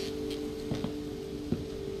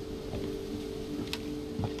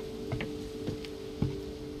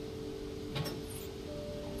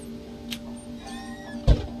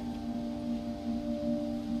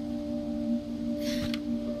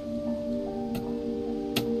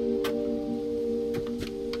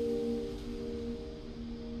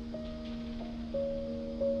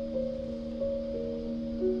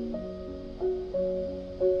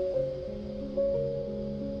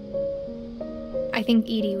 I think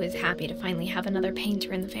Edie was happy to finally have another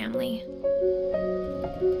painter in the family.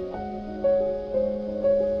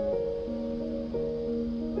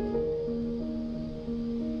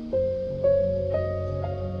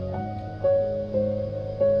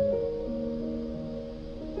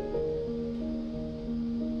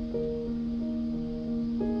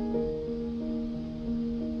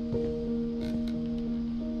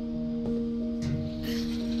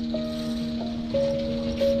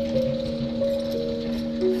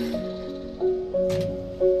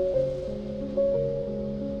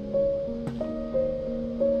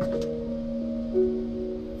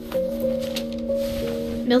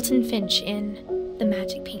 Milton Finch in The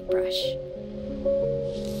Magic Paintbrush.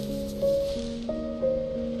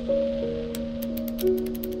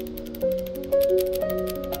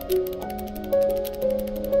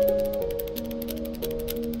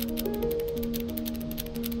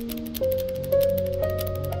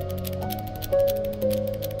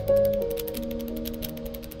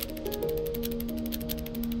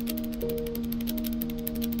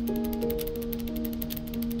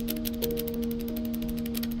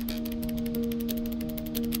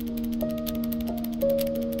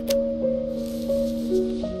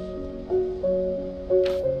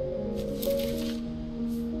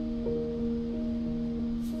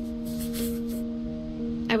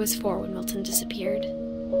 I was 4 when Milton disappeared.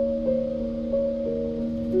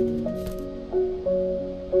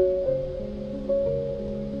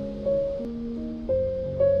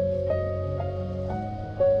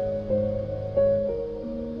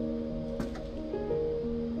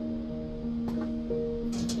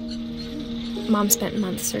 Mom spent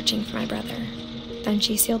months searching for my brother. Then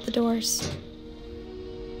she sealed the doors.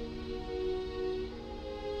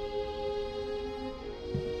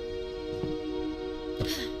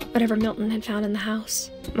 Whatever Milton had found in the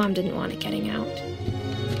house, Mom didn't want it getting out.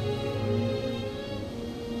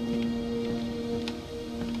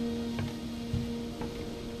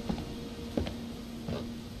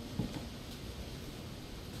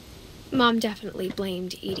 Mom definitely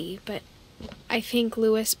blamed Edie, but I think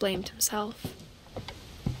Louis blamed himself.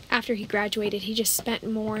 After he graduated, he just spent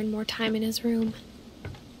more and more time in his room,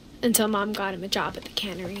 until Mom got him a job at the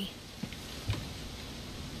cannery.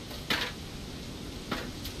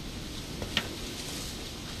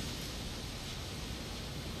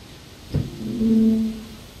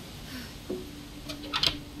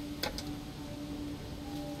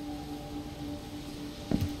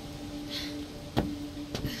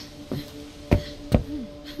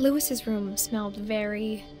 Louis's room smelled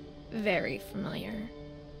very, very familiar.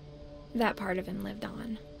 That part of him lived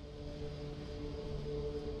on.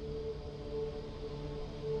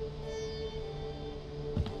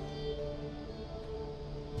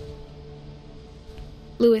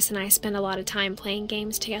 Louis and I spent a lot of time playing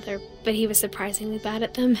games together, but he was surprisingly bad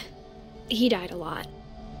at them. He died a lot.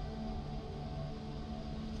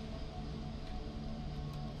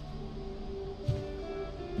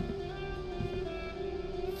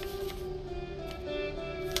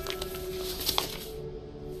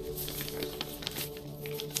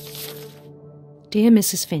 Dear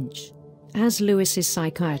Mrs. Finch, as Lewis's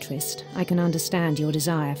psychiatrist, I can understand your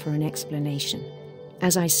desire for an explanation.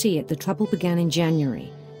 As I see it, the trouble began in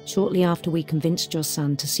January, shortly after we convinced your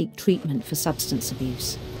son to seek treatment for substance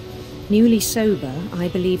abuse. Newly sober, I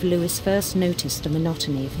believe Lewis first noticed the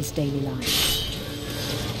monotony of his daily life.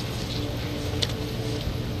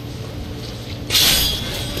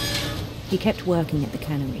 He kept working at the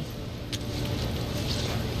cannery,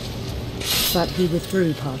 but he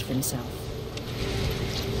withdrew part of himself.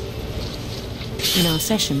 In our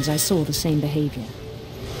sessions, I saw the same behavior.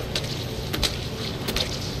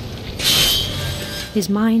 His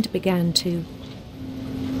mind began to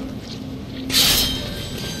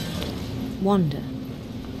wander.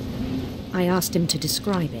 I asked him to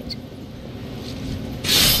describe it.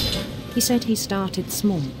 He said he started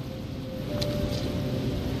small,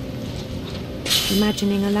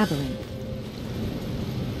 imagining a labyrinth.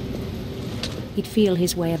 He'd feel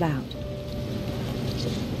his way about.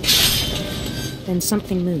 Then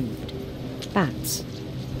something moved. Bats.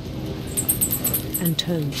 And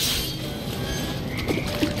toads.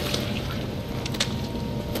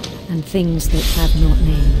 And things that have not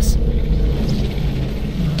names.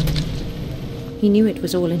 He knew it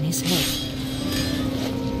was all in his head.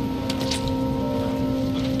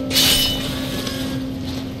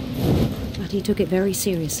 But he took it very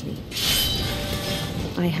seriously.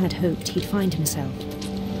 I had hoped he'd find himself.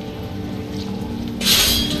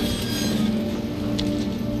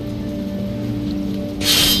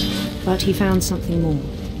 But he found something more.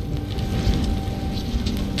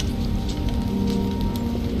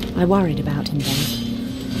 I worried about him then.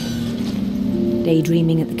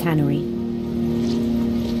 Daydreaming at the cannery.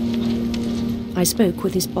 I spoke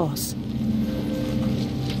with his boss.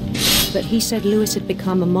 But he said Lewis had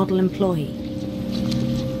become a model employee.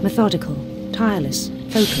 Methodical, tireless,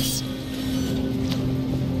 focused.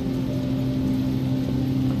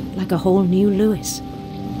 Like a whole new Lewis.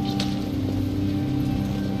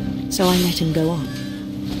 So I let him go on.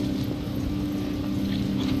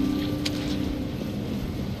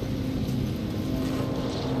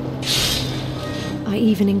 I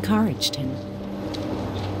even encouraged him.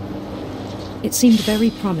 It seemed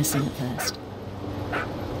very promising at first.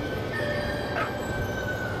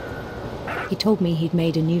 He told me he'd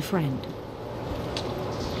made a new friend.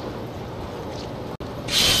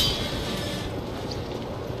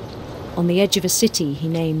 On the edge of a city he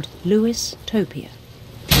named Lewis-topia.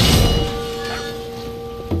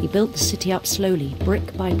 He built the city up slowly,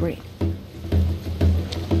 brick by brick.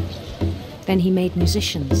 Then he made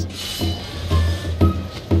musicians.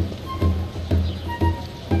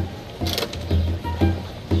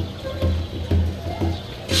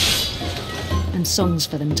 And songs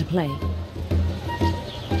for them to play.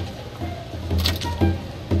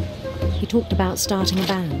 He talked about starting a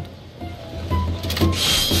band.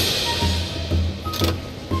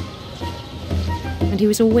 And he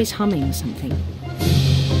was always humming something.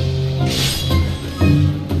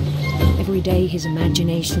 Every day his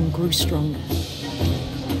imagination grew stronger.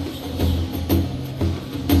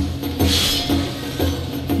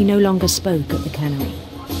 He no longer spoke at the cannery.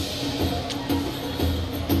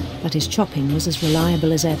 But his chopping was as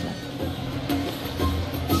reliable as ever.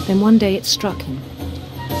 Then one day it struck him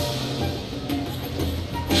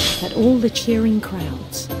that all the cheering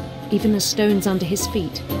crowds, even the stones under his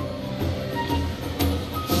feet,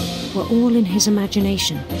 were all in his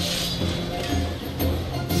imagination.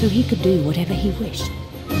 So he could do whatever he wished.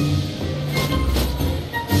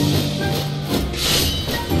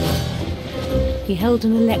 He held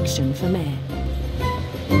an election for mayor.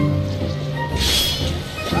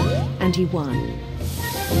 And he won.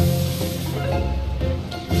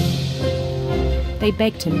 They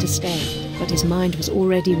begged him to stay, but his mind was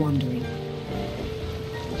already wandering.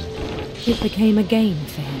 It became a game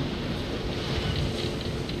for him.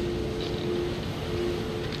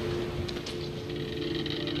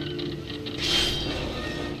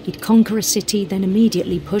 He'd conquer a city, then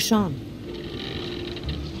immediately push on.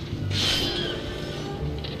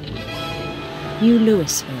 New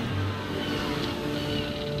Louisville.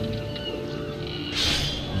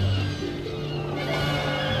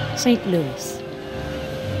 St. Louis.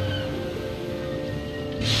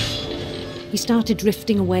 He started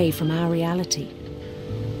drifting away from our reality.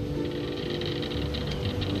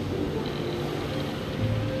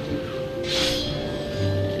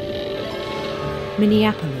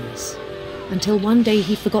 Minneapolis, until one day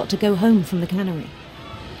he forgot to go home from the cannery.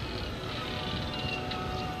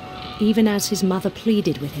 Even as his mother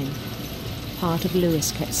pleaded with him, part of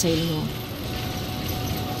Lewis kept sailing on.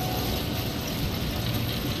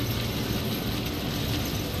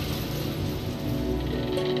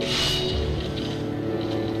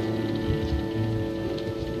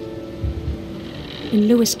 In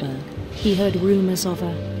Lewisburg, he heard rumours of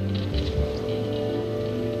a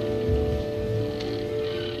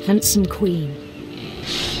handsome queen.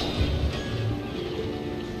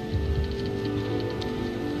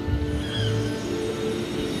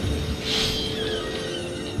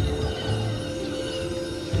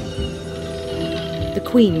 The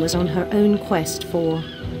queen was on her own quest for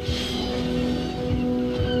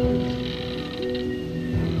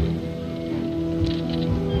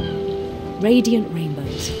radiant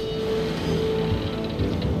rainbows.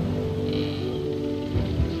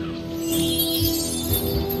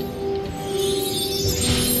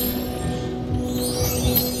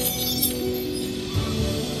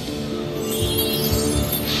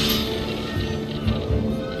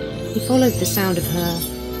 He followed the sound of her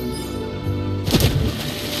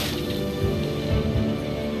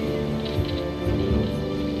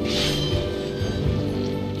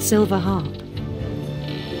silver harp.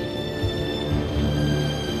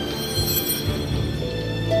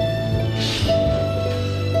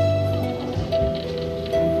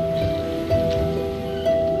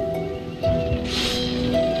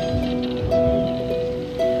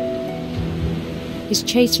 His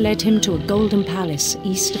chase led him to a golden palace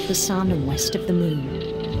east of the sun and west of the moon.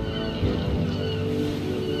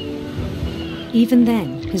 Even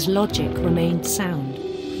then, his logic remained sound.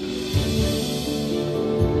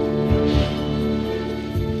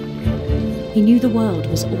 He knew the world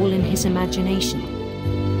was all in his imagination.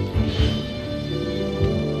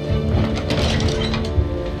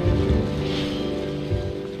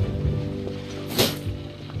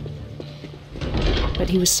 But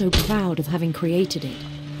he was so proud of having created it.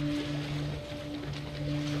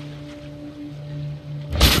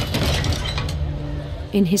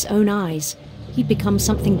 In his own eyes, he'd become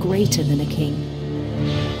something greater than a king.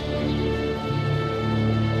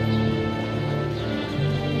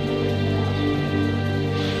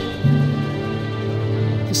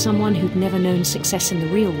 For someone who'd never known success in the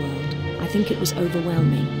real world, I think it was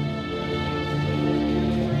overwhelming.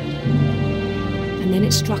 And then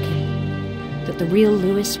it struck him that the real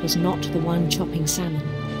Lewis was not the one chopping salmon,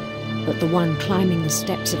 but the one climbing the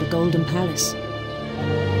steps of a golden palace.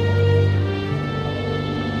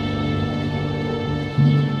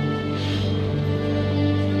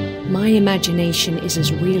 My imagination is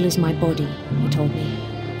as real as my body, he told me.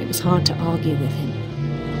 It was hard to argue with him.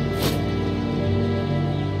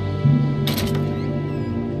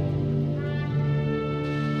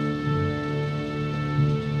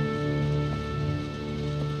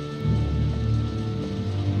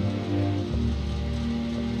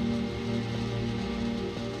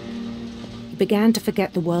 He began to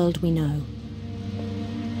forget the world we know.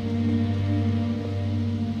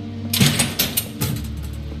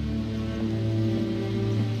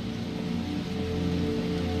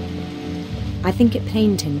 I think it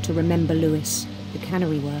pained him to remember Lewis, the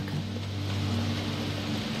cannery worker.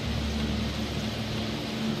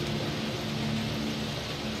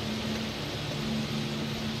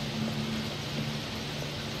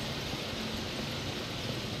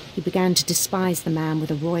 He began to despise the man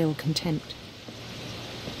with a royal contempt.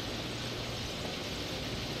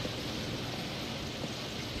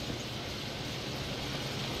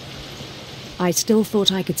 I still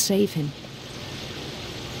thought I could save him.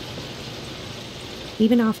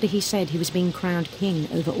 Even after he said he was being crowned king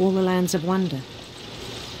over all the lands of wonder.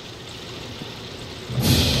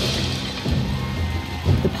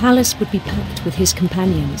 The palace would be packed with his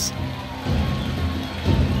companions.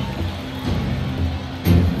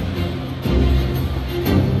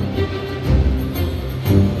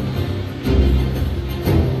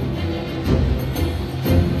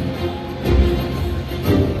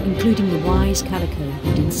 Including the wise Calico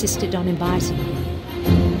who'd insisted on inviting him.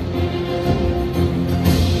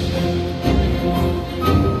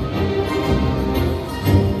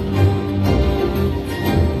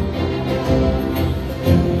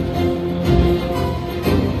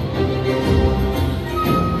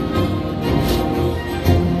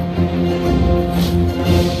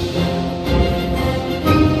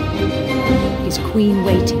 Queen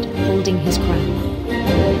waited, holding his crown.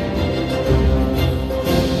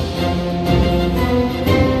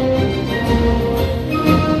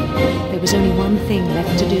 There was only one thing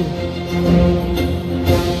left to do.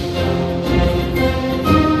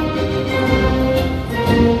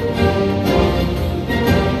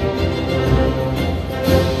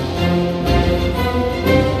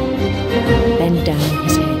 Bend down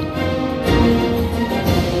his head.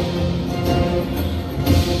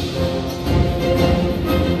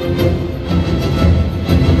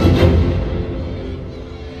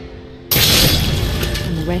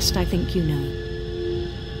 I think you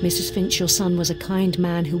know. Mrs. Finch, your son was a kind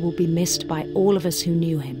man who will be missed by all of us who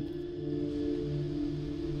knew him.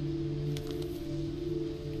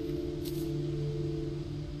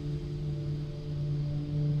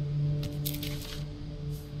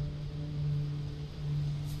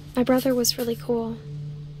 My brother was really cool.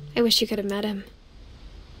 I wish you could have met him.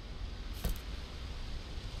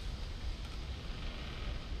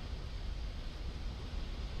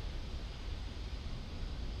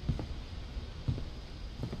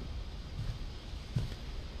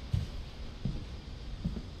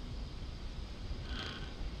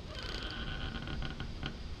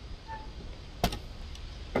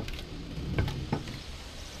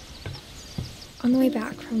 On the way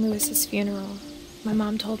back from Lewis's funeral, my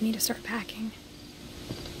mom told me to start packing.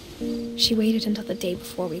 She waited until the day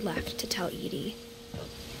before we left to tell Edie.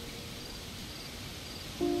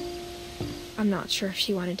 I'm not sure if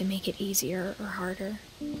she wanted to make it easier or harder.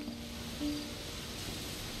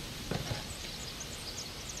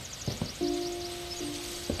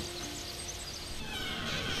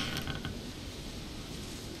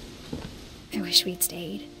 I wish we'd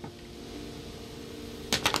stayed.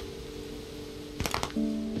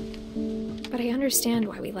 But I understand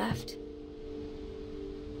why we left.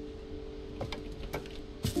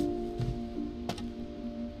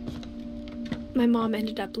 My mom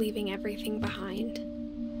ended up leaving everything behind.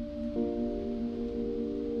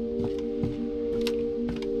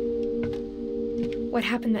 What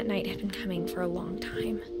happened that night had been coming for a long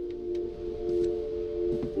time.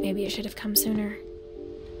 Maybe it should have come sooner.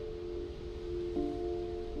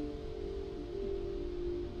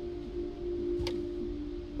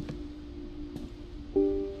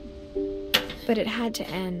 But it had to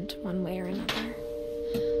end one way or another.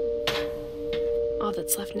 All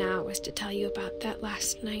that's left now is to tell you about that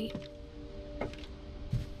last night.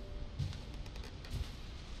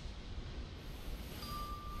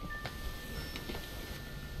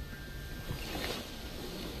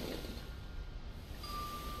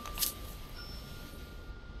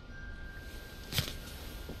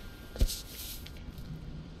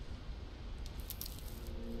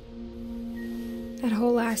 That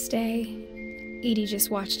whole last day, Edie just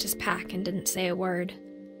watched us pack and didn't say a word.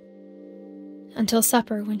 Until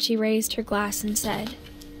supper, when she raised her glass and said,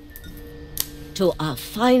 "To our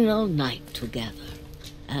final night together,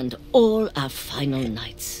 and all our final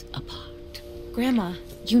nights apart." Grandma,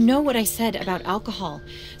 you know what I said about alcohol.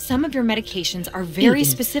 Some of your medications are very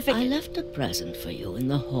Edith, specific. I left a present for you in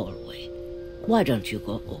the hallway. Why don't you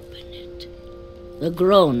go open it? The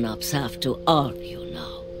grown-ups have to argue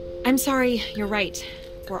now. I'm sorry, you're right.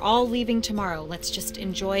 We're all leaving tomorrow. Let's just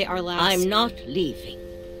enjoy our last... I'm not leaving.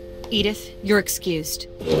 Edith, you're excused.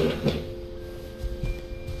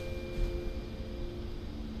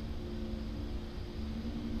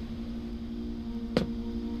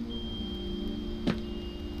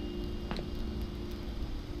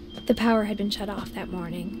 The power had been shut off that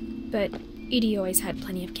morning, but Edie always had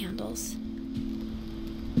plenty of candles.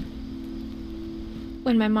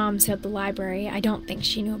 When my mom sealed the library, I don't think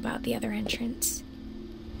she knew about the other entrance.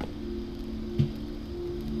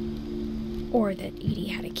 Or that Edie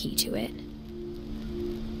had a key to it.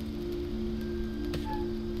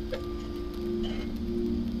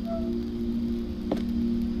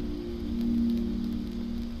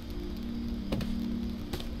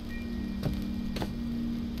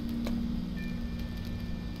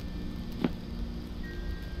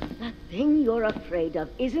 That thing you're afraid of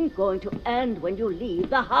isn't going to end when you leave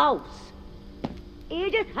the house.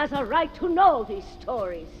 Edith has a right to know these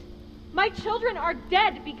stories. My children are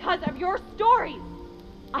dead because of your stories.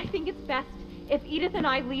 I think it's best if Edith and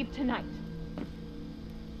I leave tonight.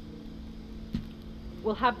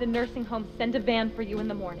 We'll have the nursing home send a van for you in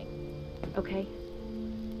the morning, okay?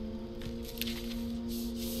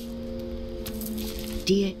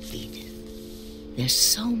 Dear Edith, there's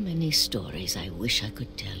so many stories I wish I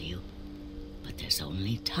could tell you, but there's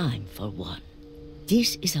only time for one.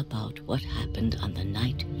 This is about what happened on the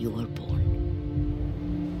night you were born.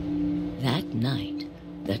 That night,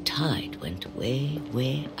 the tide went way,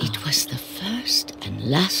 way out. It was the first and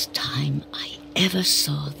last time I ever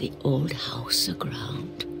saw the old house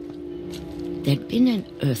aground. There'd been an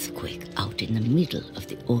earthquake out in the middle of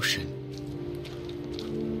the ocean.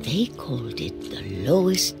 They called it the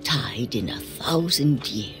lowest tide in 1,000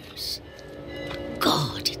 years.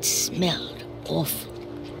 God, it smelled awful.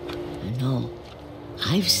 No,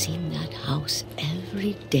 I've seen that house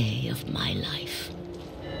every day of my life.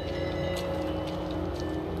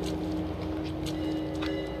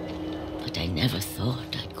 I never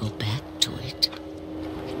thought I'd go back to it.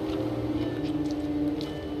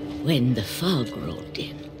 When the fog rolled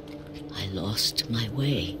in, I lost my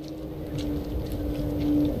way.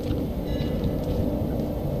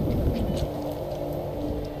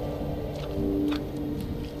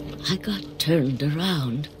 I got turned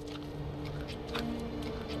around.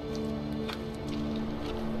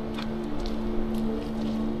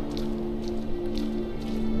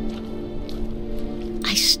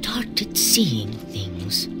 I started seeing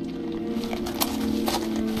things.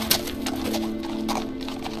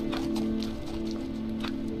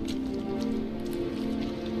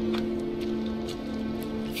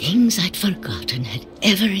 Things I'd forgotten had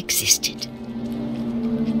ever existed.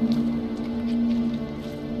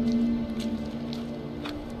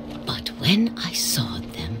 But when I saw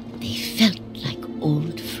them, they felt like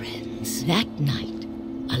old friends. That night,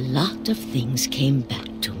 a lot of things came back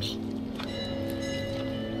to me.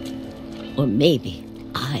 Or maybe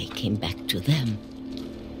I came back to them.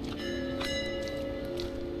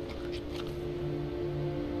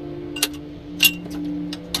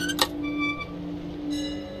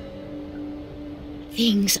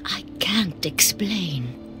 Things I can't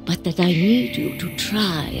explain, but that I need you to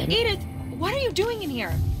try and... Edith, what are you doing in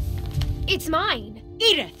here? It's mine.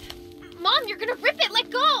 Edith! Mom, you're gonna rip it! Let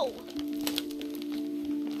go!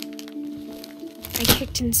 I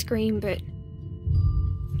kicked and screamed, but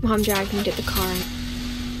Mom dragged me to the car.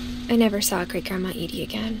 I never saw Great-Grandma Edie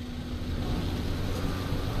again.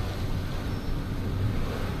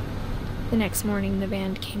 The next morning, the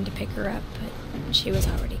band came to pick her up, but she was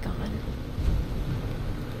already gone.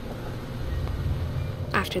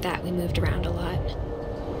 After that, we moved around a lot.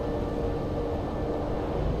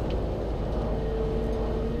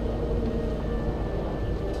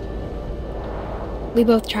 We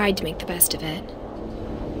both tried to make the best of it.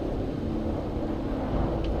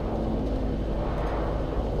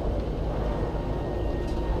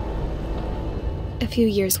 A few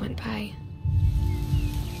years went by.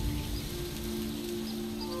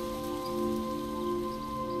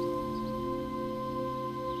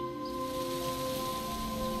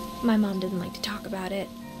 My mom didn't like to talk about it,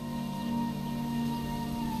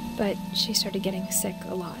 but she started getting sick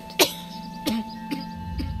a lot.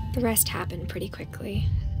 The rest happened pretty quickly.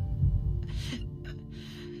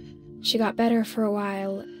 She got better for a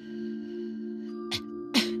while,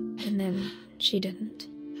 and then she didn't.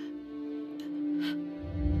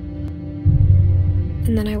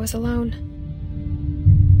 And then I was alone.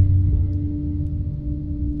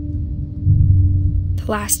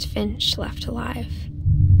 The last Finch left alive.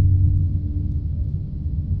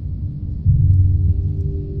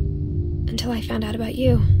 Until I found out about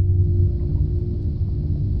you.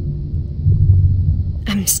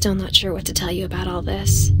 I'm still not sure what to tell you about all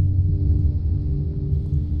this.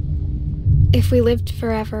 If we lived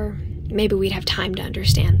forever, maybe we'd have time to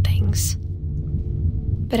understand things.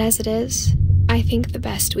 But as it is, I think the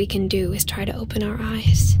best we can do is try to open our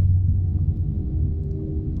eyes.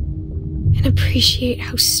 And appreciate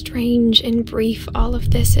how strange and brief all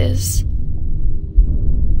of this is.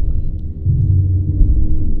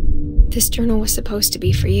 This journal was supposed to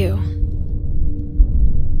be for you.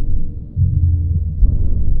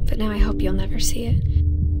 But now I hope you'll never see it.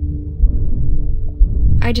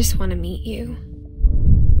 I just want to meet you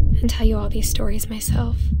and tell you all these stories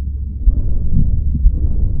myself.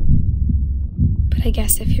 But I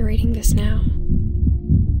guess if you're reading this now,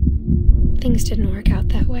 things didn't work out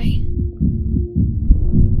that way.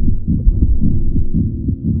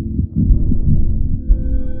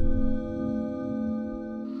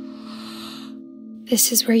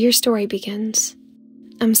 This is where your story begins.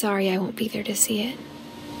 I'm sorry I won't be there to see it.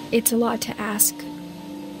 It's a lot to ask,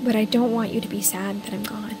 but I don't want you to be sad that I'm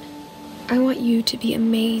gone. I want you to be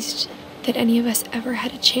amazed that any of us ever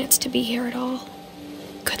had a chance to be here at all.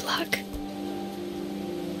 Good luck.